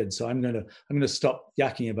mostly for kids, so I'm going to stop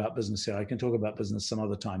yakking about business here. I can talk about business some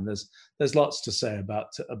other time. There's lots to say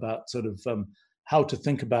about sort of how to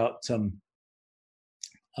think about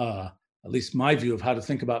at least my view of how to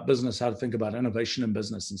think about business, how to think about innovation in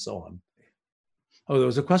business, and so on. Oh, there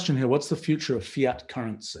was a question here. What's the future of fiat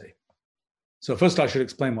currency? So first, I should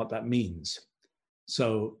explain what that means.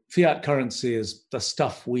 So fiat currency is the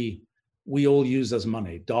stuff we all use as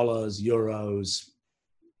money: dollars, euros,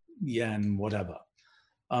 yen, whatever.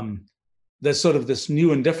 There's sort of this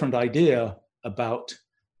new and different idea about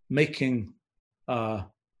making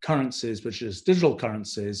currencies, which is digital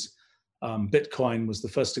currencies. Bitcoin was the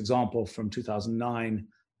first example from 2009.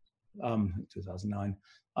 And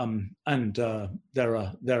there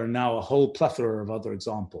are now a whole plethora of other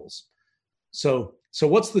examples. So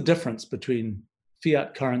what's the difference between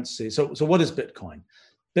fiat currency? So what is Bitcoin?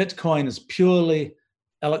 Bitcoin is purely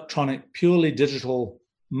electronic, purely digital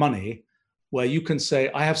money, where you can say,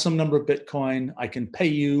 I have some number of Bitcoin, I can pay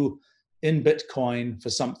you in Bitcoin for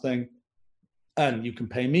something, and you can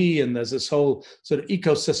pay me, and there's this whole sort of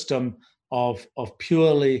ecosystem of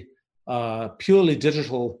purely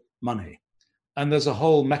digital money. And there's a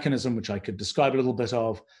whole mechanism, which I could describe a little bit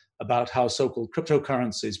of, about how so-called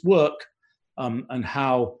cryptocurrencies work, and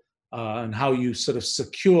how you sort of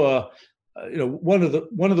secure. One of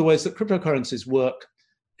the ways that cryptocurrencies work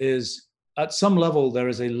is, at some level, there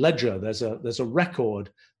is a ledger. There's a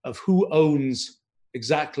record of who owns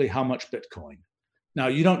exactly how much Bitcoin. Now,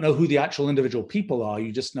 you don't know who the actual individual people are.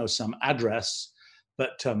 You just know some address.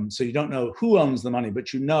 But so you don't know who owns the money,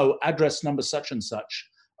 but you know address number such and such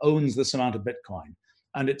owns this amount of Bitcoin.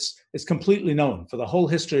 And it's completely known for the whole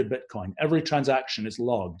history of Bitcoin. Every transaction is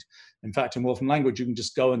logged. In fact, in Wolfram language, you can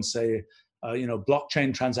just go and say,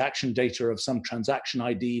 blockchain transaction data of some transaction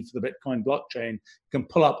ID for the Bitcoin blockchain. You can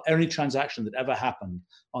pull up any transaction that ever happened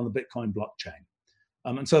on the Bitcoin blockchain.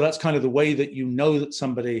 And so that's kind of the way that you know that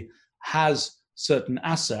somebody has certain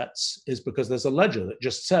assets, is because there's a ledger that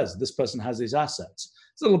just says this person has these assets.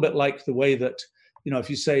 It's a little bit like the way that, if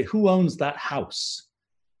you say, who owns that house?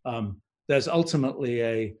 There's ultimately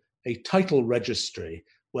a title registry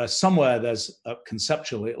where somewhere there's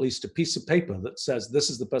conceptually at least a piece of paper that says this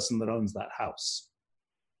is the person that owns that house.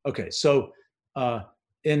 Okay, so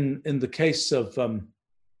in the case of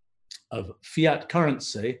fiat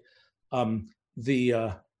currency, and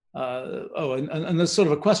there's sort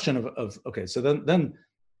of a question of okay, so then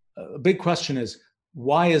a big question is,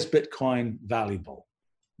 why is Bitcoin valuable?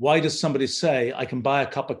 Why does somebody say, I can buy a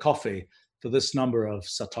cup of coffee for this number of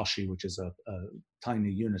Satoshi, which is a tiny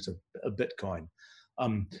unit of Bitcoin?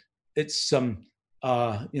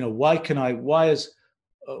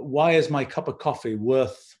 Why is my cup of coffee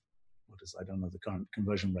worth, I don't know the current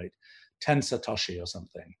conversion rate, 10 Satoshi or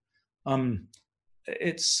something?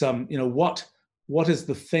 What is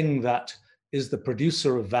the thing that is the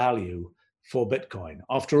producer of value for Bitcoin?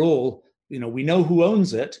 After all, we know who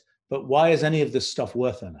owns it, but why is any of this stuff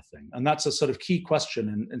worth anything? And that's a sort of key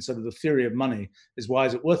question in sort of the theory of money, is why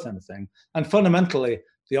is it worth anything? And fundamentally,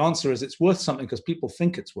 the answer is it's worth something because people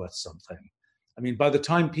think it's worth something. I mean, by the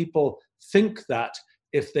time people think that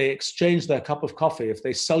if they exchange their cup of coffee, if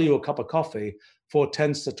they sell you a cup of coffee for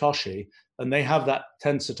 10 Satoshi, and they have that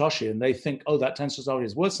 10 Satoshi and they think, oh, that 10 Satoshi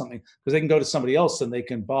is worth something, because they can go to somebody else and they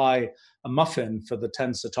can buy a muffin for the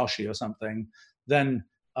 10 Satoshi or something, then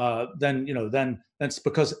it's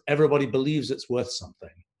because everybody believes it's worth something.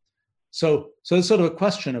 So there's sort of a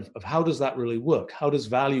question of how does that really work? How does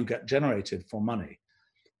value get generated for money?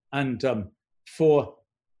 And for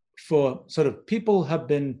sort of people have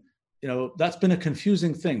been, that's been a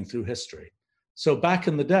confusing thing through history. So back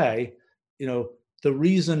in the day, the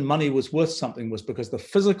reason money was worth something was because the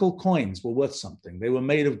physical coins were worth something. They were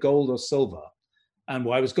made of gold or silver. And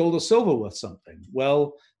why was gold or silver worth something?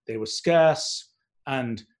 Well, they were scarce,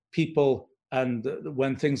 and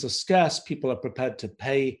when things are scarce, people are prepared to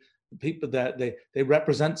pay. People that they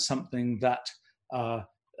represent something that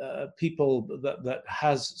people that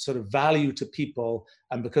has sort of value to people,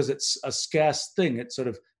 and because it's a scarce thing, it sort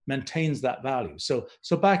of maintains that value. So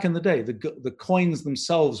back in the day, the coins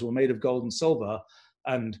themselves were made of gold and silver,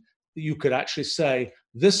 and you could actually say,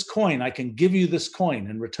 this coin, I can give you this coin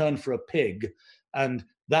in return for a pig, and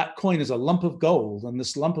that coin is a lump of gold, and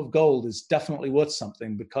this lump of gold is definitely worth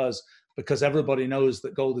something because everybody knows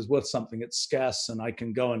that gold is worth something. It's scarce, and I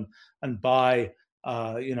can go and buy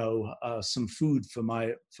some food for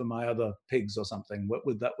my other pigs or something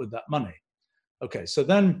with that money. Okay, so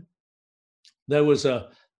then there was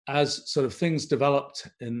as sort of things developed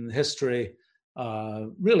in history,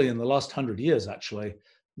 really in the last 100 years, actually,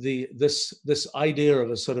 this idea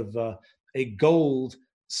of a sort of a gold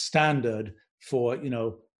standard for,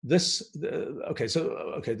 this.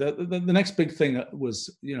 The next big thing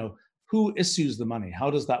was, who issues the money? How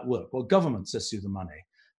does that work? Well, governments issue the money.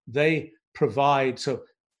 They provide. So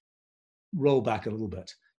roll back a little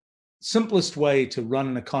bit. Simplest way to run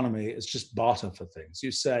an economy is just barter for things.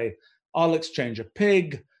 You say, I'll exchange a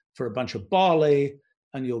pig for a bunch of barley,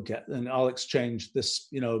 and I'll exchange this,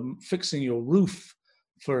 fixing your roof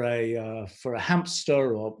for a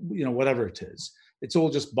hamster, or whatever it is. It's all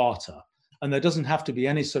just barter, and there doesn't have to be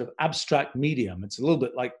any sort of abstract medium. It's a little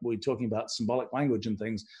bit like we're talking about symbolic language and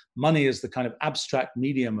things. Money is the kind of abstract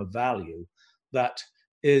medium of value that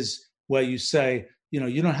is where you say,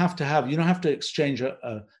 you don't have to exchange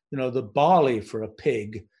the barley for a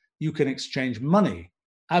pig. You can exchange money,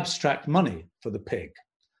 abstract money, for the pig.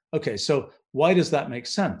 Okay, so why does that make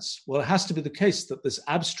sense? Well, it has to be the case that this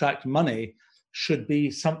abstract money should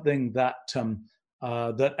be something that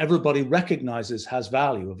that everybody recognizes has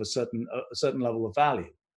value, of a certain level of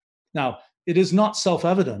value. Now, it is not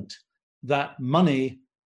self-evident that money,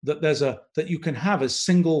 that you can have a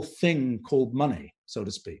single thing called money, so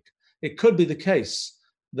to speak. It could be the case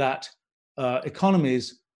that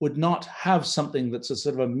economies would not have something that's a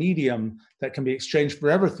sort of a medium that can be exchanged for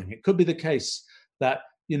everything. It could be the case that,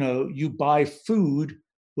 you buy food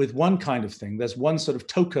with one kind of thing. There's one sort of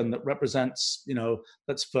token that represents,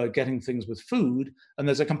 that's for getting things with food. And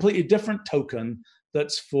there's a completely different token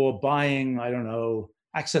that's for buying, I don't know,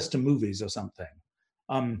 access to movies or something.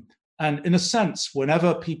 And in a sense,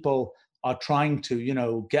 whenever people are trying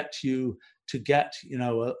to, get you to get,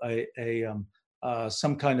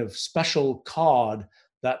 some kind of special card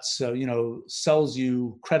that's sells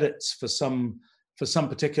you credits for some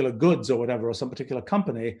particular goods or whatever, or some particular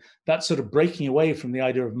company, that's sort of breaking away from the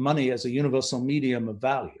idea of money as a universal medium of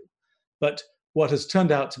value. But what has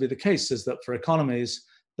turned out to be the case is that for economies,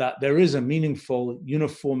 that there is a meaningful,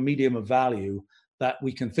 uniform medium of value that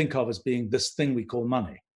we can think of as being this thing we call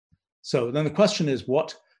money. So then the question is,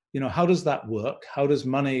 how does that work? How does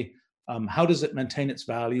money, how does it maintain its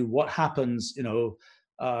value? What happens, so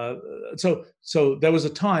there was a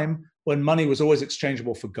time when money was always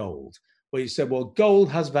exchangeable for gold, where you said, well, gold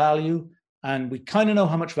has value, and we kind of know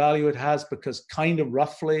how much value it has because kind of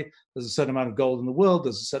roughly there's a certain amount of gold in the world,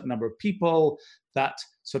 there's a certain number of people, that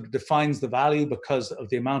sort of defines the value because of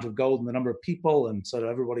the amount of gold and the number of people, and sort of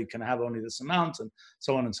everybody can have only this amount, and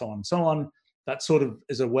so on and so on and so on. That sort of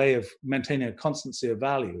is a way of maintaining a constancy of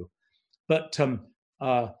value. But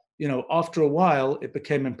after a while, it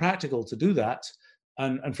became impractical to do that.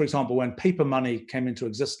 And for example, when paper money came into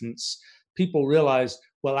existence, people realized,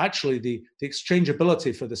 well, actually, the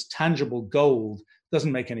exchangeability for this tangible gold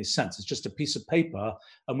doesn't make any sense. It's just a piece of paper,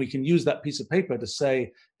 and we can use that piece of paper to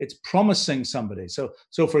say it's promising somebody. So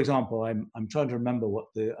for example, I'm trying to remember what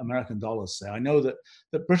the American dollars say. I know that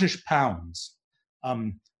the British pounds,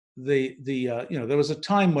 there was a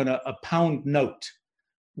time when a pound note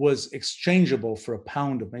was exchangeable for a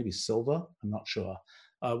pound of maybe silver. I'm not sure.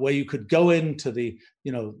 Where you could go into the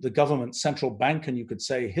government central bank and you could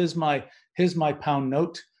say, here's my pound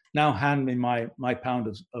note. Now hand me my pound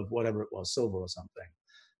of whatever it was, silver or something.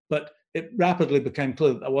 But it rapidly became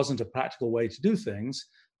clear that wasn't a practical way to do things.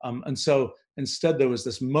 And so instead, there was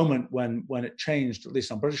this moment when it changed, at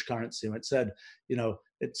least on British currency, and it said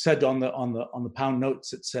on the pound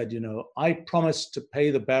notes, it said, I promise to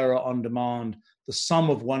pay the bearer on demand the sum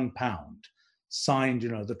of £1, signed,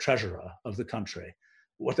 the treasurer of the country.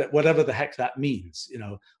 Whatever the heck that means,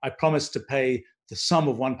 I promise to pay the sum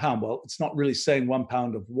of £1. Well, it's not really saying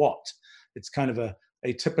 £1 of what. It's kind of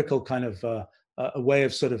a typical kind of a way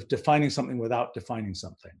of sort of defining something without defining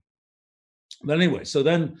something. But anyway, so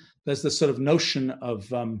then there's this sort of notion of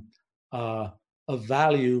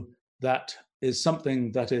value that is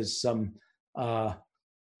something that is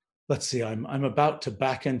let's see, I'm about to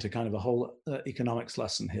back into kind of a whole economics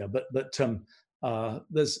lesson here, but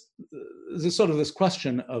there's sort of this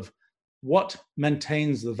question of what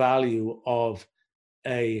maintains the value of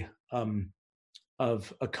a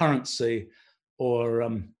currency,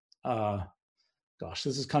 or gosh,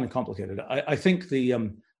 this is kind of complicated. I think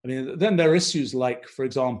then there are issues like, for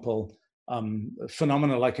example,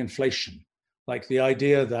 phenomena like inflation, like the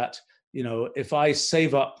idea that if I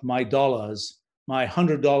save up my dollars, my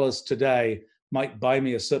 $100 today might buy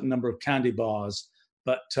me a certain number of candy bars,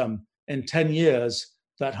 but in 10 years,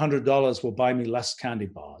 that $100 will buy me less candy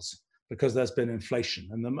bars because there's been inflation.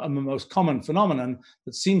 And the most common phenomenon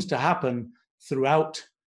that seems to happen throughout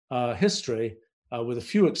history with a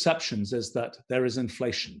few exceptions, is that there is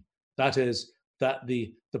inflation. That is, that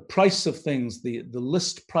the price of things, the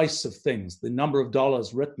list price of things, the number of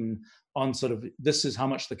dollars written on sort of this is how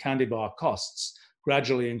much the candy bar costs,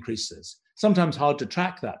 gradually increases. Sometimes hard to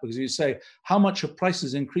track that, because you say, how much have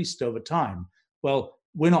prices increased over time? Well,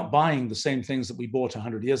 we're not buying the same things that we bought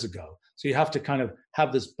 100 years ago. So you have to kind of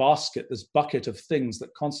have this basket, this bucket of things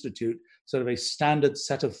that constitute sort of a standard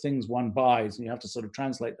set of things one buys, and you have to sort of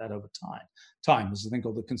translate that over time. There's a thing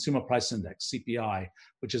called the Consumer Price Index, CPI,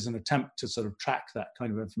 which is an attempt to sort of track that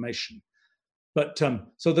kind of information. But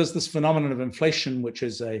so there's this phenomenon of inflation, which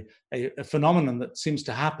is a phenomenon that seems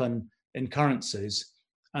to happen in currencies.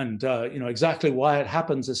 And exactly why it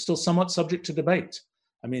happens is still somewhat subject to debate.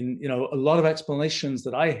 I mean, a lot of explanations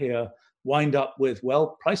that I hear wind up with,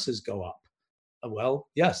 well, prices go up. Well,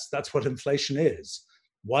 yes, that's what inflation is.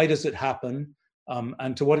 Why does it happen?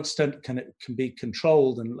 And to what extent can it be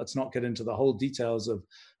controlled? And let's not get into the whole details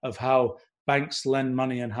of how banks lend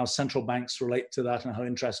money and how central banks relate to that and how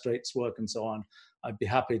interest rates work and so on. I'd be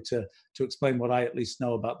happy to explain what I at least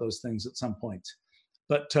know about those things at some point.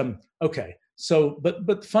 But okay, so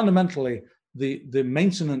but fundamentally, the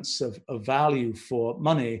maintenance of value for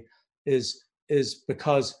money is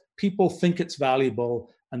because people think it's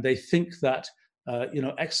valuable, and they think that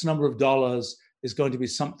X number of dollars is going to be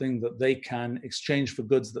something that they can exchange for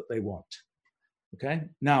goods that they want. Okay,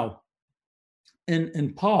 now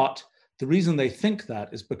in part, the reason they think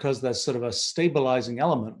that is because there's sort of a stabilizing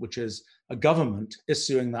element, which is a government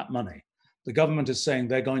issuing that money. The government is saying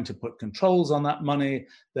they're going to put controls on that money.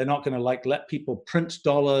 They're not going to let people print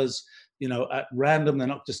dollars, at random. They're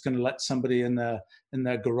not just going to let somebody in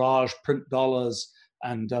their garage print dollars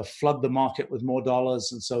and flood the market with more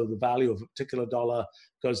dollars, and so the value of a particular dollar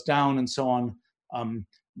goes down and so on. I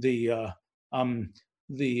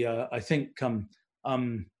think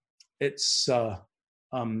it's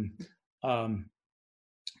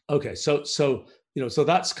okay. So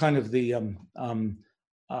that's kind of the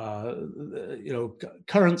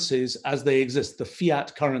currencies as they exist. The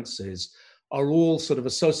fiat currencies are all sort of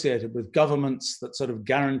associated with governments that sort of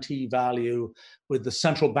guarantee value, with the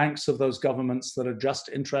central banks of those governments that adjust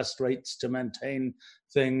interest rates to maintain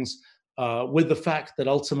things, with the fact that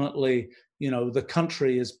ultimately, the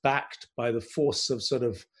country is backed by the force of sort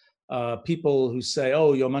of people who say,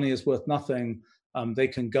 oh, your money is worth nothing. They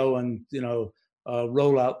can go and,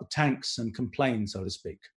 roll out the tanks and complain, so to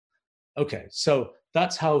speak. Okay, so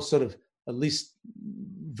that's how sort of, at least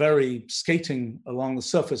very skating along the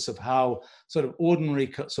surface of how sort of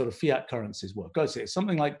ordinary sort of fiat currencies work. Go say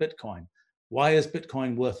something like Bitcoin. Why is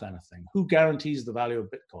Bitcoin worth anything? Who guarantees the value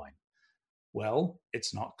of Bitcoin? Well,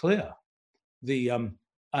 it's not clear.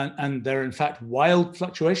 And there are in fact wild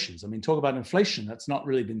fluctuations. I mean, talk about inflation. That's not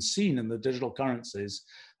really been seen in the digital currencies.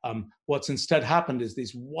 What's instead happened is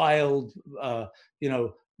these wild,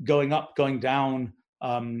 going up, going down,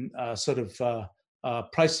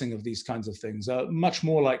 pricing of these kinds of things, much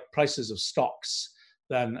more like prices of stocks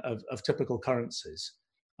than of typical currencies.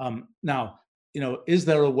 Now, is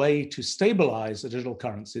there a way to stabilize a digital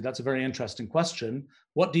currency? That's a very interesting question.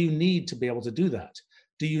 What do you need to be able to do that?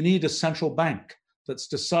 Do you need a central bank that's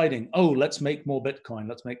deciding, oh, let's make more Bitcoin,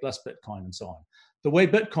 let's make less Bitcoin, and so on? The way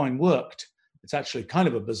Bitcoin worked, it's actually kind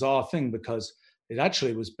of a bizarre thing, because it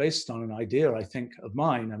actually was based on an idea, I think, of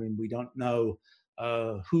mine. I mean, we don't know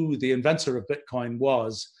who the inventor of Bitcoin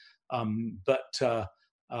was, but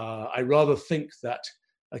I rather think that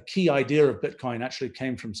a key idea of Bitcoin actually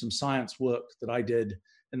came from some science work that I did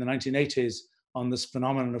in the 1980s on this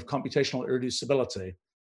phenomenon of computational irreducibility.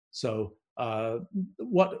 So how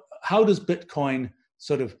does Bitcoin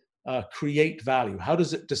sort of create value? How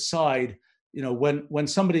does it decide, when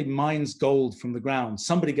somebody mines gold from the ground,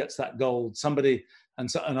 somebody gets that gold,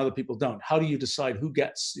 and other people don't. How do you decide who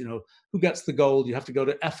gets the gold? You have to go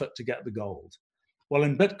to effort to get the gold. Well,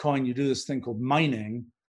 in Bitcoin, you do this thing called mining,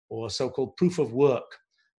 or so-called proof of work,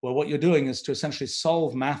 where what you're doing is to essentially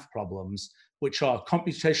solve math problems which are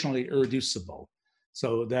computationally irreducible.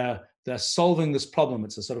 So they're solving this problem.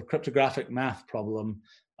 It's a sort of cryptographic math problem,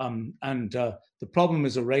 and the problem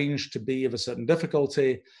is arranged to be of a certain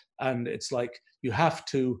difficulty, and it's like you have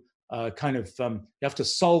to you have to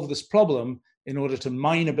solve this problem in order to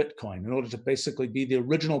mine a Bitcoin, in order to basically be the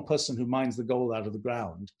original person who mines the gold out of the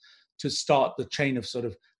ground, to start the chain of sort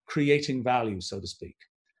of creating value, so to speak.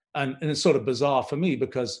 And it's sort of bizarre for me,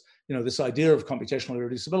 because this idea of computational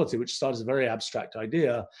irreducibility, which started as a very abstract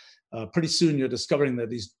idea, pretty soon you're discovering that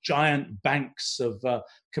these giant banks of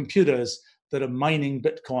computers that are mining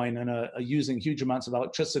Bitcoin and are using huge amounts of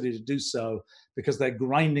electricity to do so because they're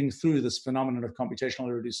grinding through this phenomenon of computational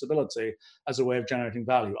irreducibility as a way of generating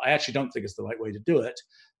value. I actually don't think it's the right way to do it.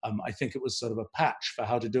 I think it was sort of a patch for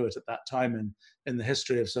how to do it at that time in the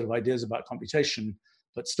history of sort of ideas about computation,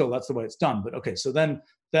 but still that's the way it's done. But okay, so then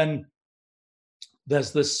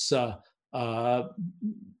there's this, you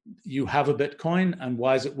have a Bitcoin, and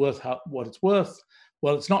why is it worth what it's worth?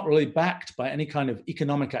 Well, it's not really backed by any kind of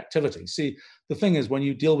economic activity. See, the thing is, when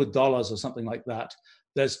you deal with dollars or something like that,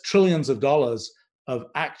 there's trillions of dollars of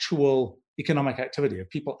actual economic activity, of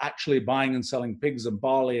people actually buying and selling pigs and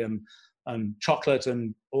barley and chocolate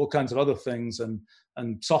and all kinds of other things and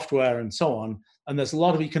software and so on. And there's a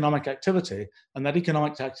lot of economic activity, and that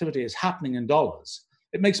economic activity is happening in dollars.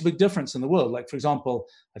 It makes a big difference in the world. Like, for example,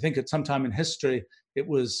 I think at some time in history, it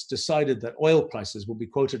was decided that oil prices will be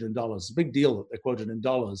quoted in dollars. It's a big deal that they're quoted in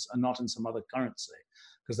dollars and not in some other currency,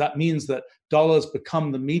 because that means that dollars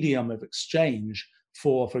become the medium of exchange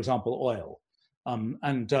for example, oil.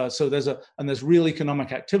 So there's real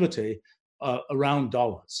economic activity around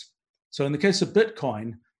dollars. So in the case of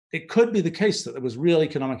Bitcoin, it could be the case that there was real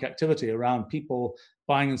economic activity around people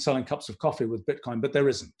buying and selling cups of coffee with Bitcoin, but there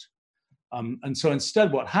isn't. And so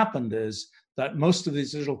instead, what happened is that most of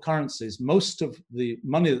these digital currencies, most of the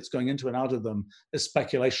money that's going into and out of them is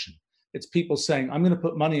speculation. It's people saying, I'm going to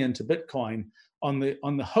put money into Bitcoin on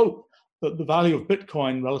the hope that the value of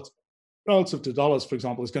Bitcoin relative to dollars, for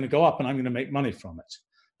example, is going to go up and I'm going to make money from it.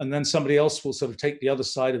 And then somebody else will sort of take the other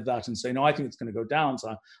side of that and say, no, I think it's going to go down,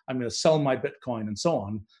 so I'm going to sell my Bitcoin and so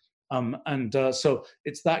on. So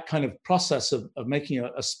it's that kind of process of making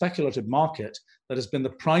a speculative market that has been the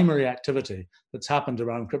primary activity that's happened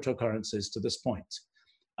around cryptocurrencies to this point.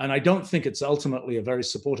 And I don't think it's ultimately a very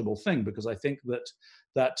supportable thing, because I think that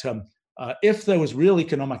if there was real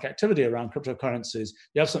economic activity around cryptocurrencies,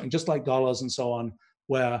 you have something just like dollars and so on,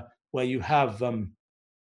 where you have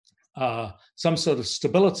some sort of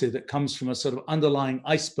stability that comes from a sort of underlying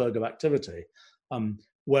iceberg of activity,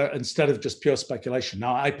 where instead of just pure speculation.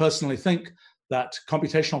 Now, I personally think that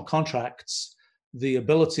computational contracts, the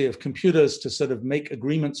ability of computers to sort of make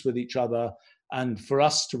agreements with each other, and for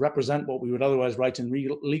us to represent what we would otherwise write in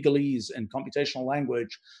legalese in computational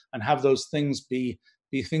language, and have those things be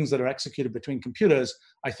things that are executed between computers,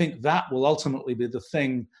 I think that will ultimately be the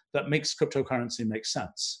thing that makes cryptocurrency make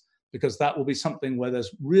sense, because that will be something where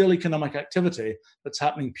there's real economic activity that's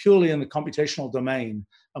happening purely in the computational domain,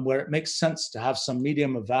 and where it makes sense to have some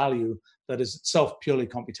medium of value that is itself purely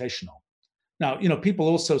computational. Now, people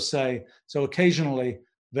also say, so occasionally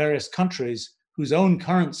various countries whose own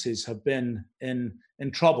currencies have been in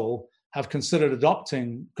trouble have considered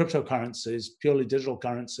adopting cryptocurrencies, purely digital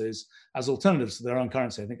currencies, as alternatives to their own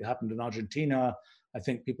currency. I think it happened in Argentina. I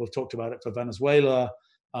think people have talked about it for Venezuela.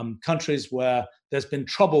 Countries where there's been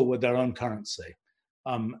trouble with their own currency.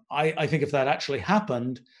 I think if that actually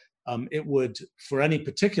happened, it would, for any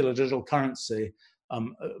particular digital currency,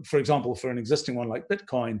 for example, for an existing one like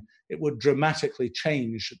Bitcoin, it would dramatically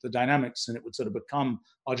change the dynamics, and it would sort of become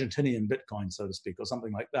Argentinian Bitcoin, so to speak, or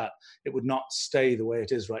something like that. It would not stay the way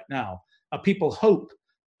it is right now. People hope,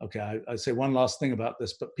 okay, I say one last thing about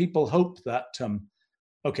this, but people hope that,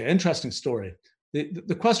 okay, interesting story.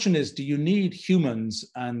 The question is, do you need humans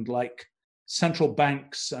and like central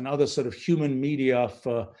banks and other sort of human media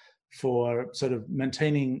for sort of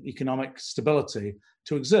maintaining economic stability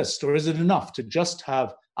to exist? Or is it enough to just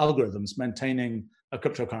have algorithms maintaining a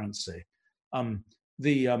cryptocurrency?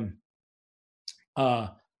 A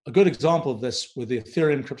good example of this with the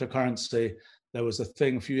Ethereum cryptocurrency, there was a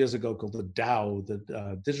thing a few years ago called the DAO,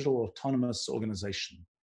 the Digital Autonomous Organization.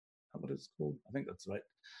 What it's called? I think that's right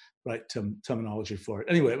terminology for it.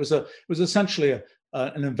 Anyway, it was essentially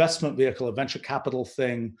an investment vehicle, a venture capital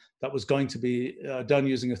thing that was going to be done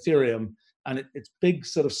using Ethereum. And its big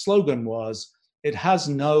sort of slogan was, it has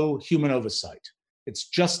no human oversight. It's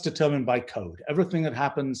just determined by code. Everything that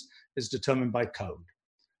happens is determined by code.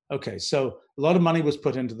 Okay, so a lot of money was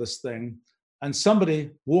put into this thing, and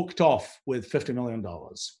somebody walked off with $50 million.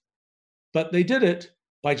 But they did it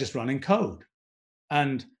by just running code.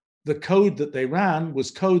 And the code that they ran was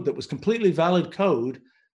code that was completely valid code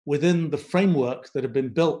within the framework that had been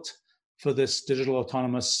built for this digital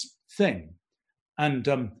autonomous thing. And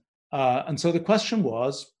so the question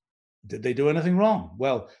was, did they do anything wrong?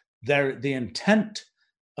 Well, the intent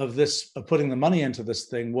of putting the money into this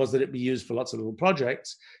thing was that it be used for lots of little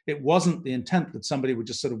projects. It wasn't the intent that somebody would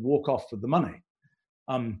just sort of walk off with the money.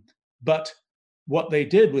 But what they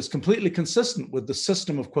did was completely consistent with the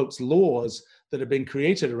system of, quotes, laws that had been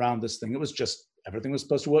created around this thing. It was just, everything was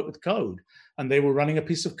supposed to work with code, and they were running a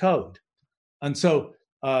piece of code. And so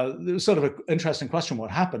there was sort of an interesting question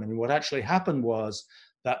what happened. I mean, what actually happened was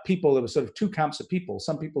that there were sort of two camps of people.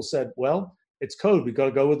 Some people said, well, it's code, we've got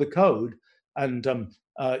to go with the code and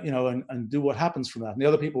and do what happens from that. And the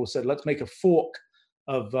other people said, let's make a fork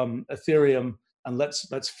of Ethereum and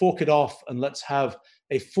let's fork it off and let's have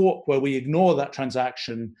a fork where we ignore that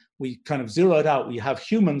transaction. We kind of zero it out. We have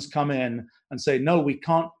humans come in and say, no, we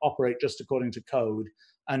can't operate just according to code,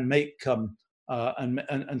 and make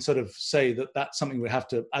and sort of say that that's something we have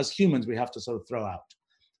to, as humans, we have to sort of throw out.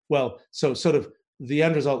 Well, so sort of the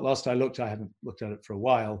end result, I haven't looked at it for a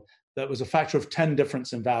while, that was a factor of 10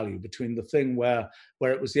 difference in value between the thing where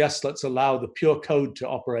it was, yes, let's allow the pure code to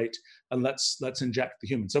operate and let's inject the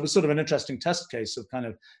human. So it was sort of an interesting test case of kind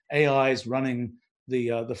of AIs running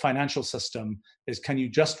the financial system. Is, can you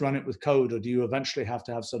just run it with code, or do you eventually have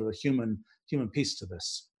to have sort of a human piece to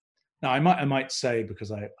this? Now, I might say, because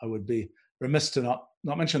I would be remiss to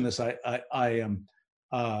not mention this, I've done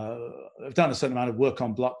a certain amount of work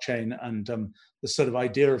on blockchain and the sort of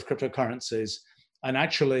idea of cryptocurrencies. And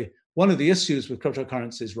actually, one of the issues with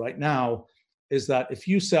cryptocurrencies right now is that if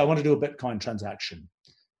you say, I want to do a Bitcoin transaction,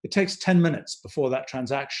 it takes 10 minutes before that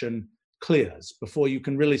transaction clears, before you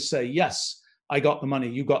can really say, yes, I got the money,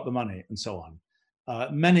 you got the money, and so on.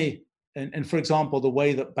 And for example, the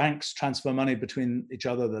way that banks transfer money between each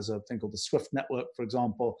other, there's a thing called the SWIFT network, for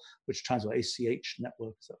example, which transfers ACH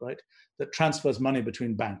network, is that right? That transfers money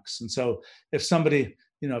between banks. And so if somebody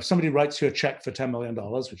writes you a check for $10 million,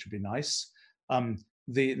 which would be nice,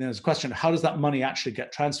 there's a question, how does that money actually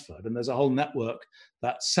get transferred? And there's a whole network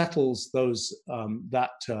that settles that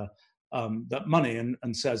money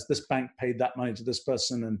and says this bank paid that money to this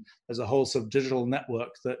person, and there's a whole sort of digital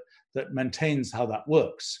network that maintains how that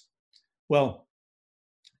works. Well,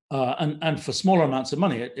 and for smaller amounts of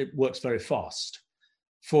money, it works very fast.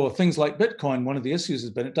 For things like Bitcoin, one of the issues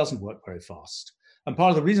has been it doesn't work very fast. And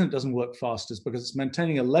part of the reason it doesn't work fast is because it's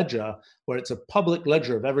maintaining a ledger where it's a public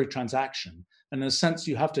ledger of every transaction. And in a sense,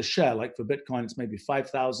 you have to share, like for Bitcoin, it's maybe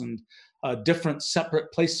 5,000 different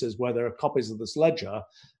separate places where there are copies of this ledger.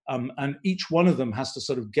 And each one of them has to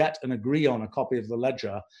sort of get and agree on a copy of the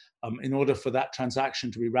ledger in order for that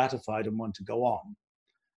transaction to be ratified and one to go on.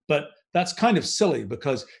 But that's kind of silly,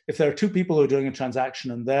 because if there are two people who are doing a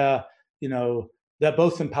transaction and they're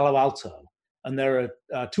both in Palo Alto, and there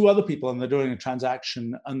are two other people and they're doing a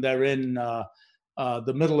transaction and they're in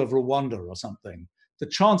the middle of Rwanda or something, the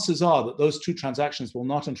chances are that those two transactions will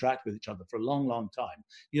not interact with each other for a long, long time.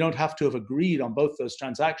 You don't have to have agreed on both those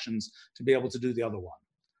transactions to be able to do the other one.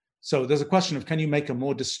 So there's a question of, can you make a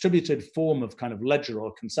more distributed form of kind of ledger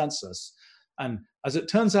or consensus? And as it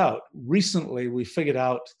turns out, recently we figured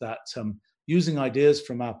out that using ideas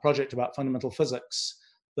from our project about fundamental physics,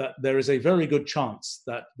 that there is a very good chance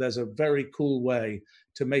that there's a very cool way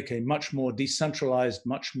to make a much more decentralized,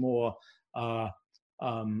 much more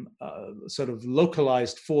sort of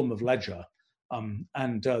localized form of ledger,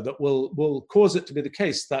 and that will cause it to be the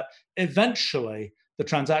case that eventually the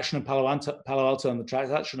transaction of Palo Alto and the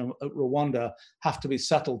transaction of Rwanda have to be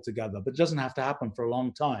settled together, but it doesn't have to happen for a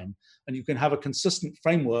long time. And you can have a consistent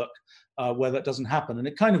framework where that doesn't happen. And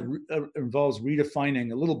it kind of involves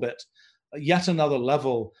redefining a little bit yet another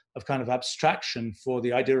level of kind of abstraction for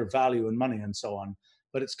the idea of value and money and so on.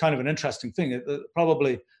 But it's kind of an interesting thing.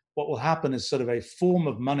 Probably what will happen is sort of a form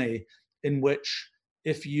of money in which,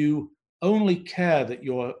 if you only care that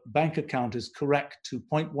your bank account is correct to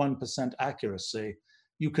 0.1% accuracy,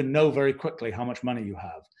 you can know very quickly how much money you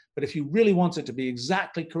have. But if you really want it to be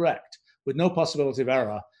exactly correct with no possibility of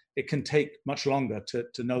error, it can take much longer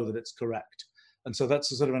to know that it's correct. And so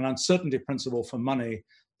that's a sort of an uncertainty principle for money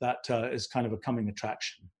that is kind of a coming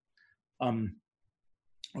attraction. All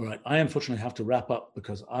right, I unfortunately have to wrap up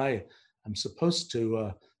because I am supposed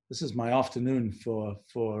to, this is my afternoon for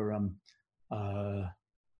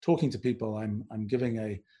talking to people. I'm giving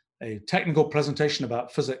a technical presentation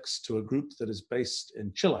about physics to a group that is based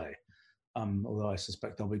in Chile, although I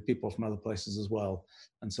suspect there'll be people from other places as well.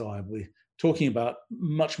 And so I'll be talking about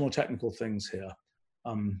much more technical things here.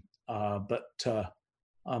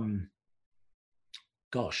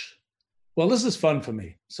 Gosh, well, this is fun for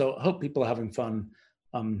me. So I hope people are having fun.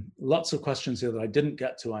 Lots of questions here that I didn't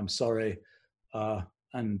get to, I'm sorry.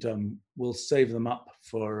 And we'll save them up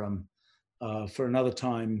for another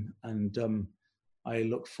time. And I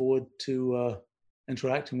look forward to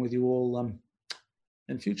interacting with you all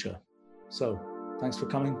in future. So thanks for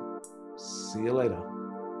coming. See you later.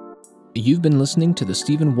 You've been listening to the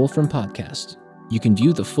Stephen Wolfram Podcast. You can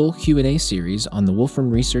view the full Q&A series on the Wolfram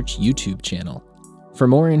Research YouTube channel. For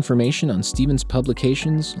more information on Stephen's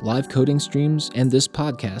publications, live coding streams, and this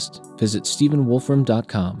podcast, visit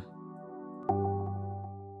stephenwolfram.com.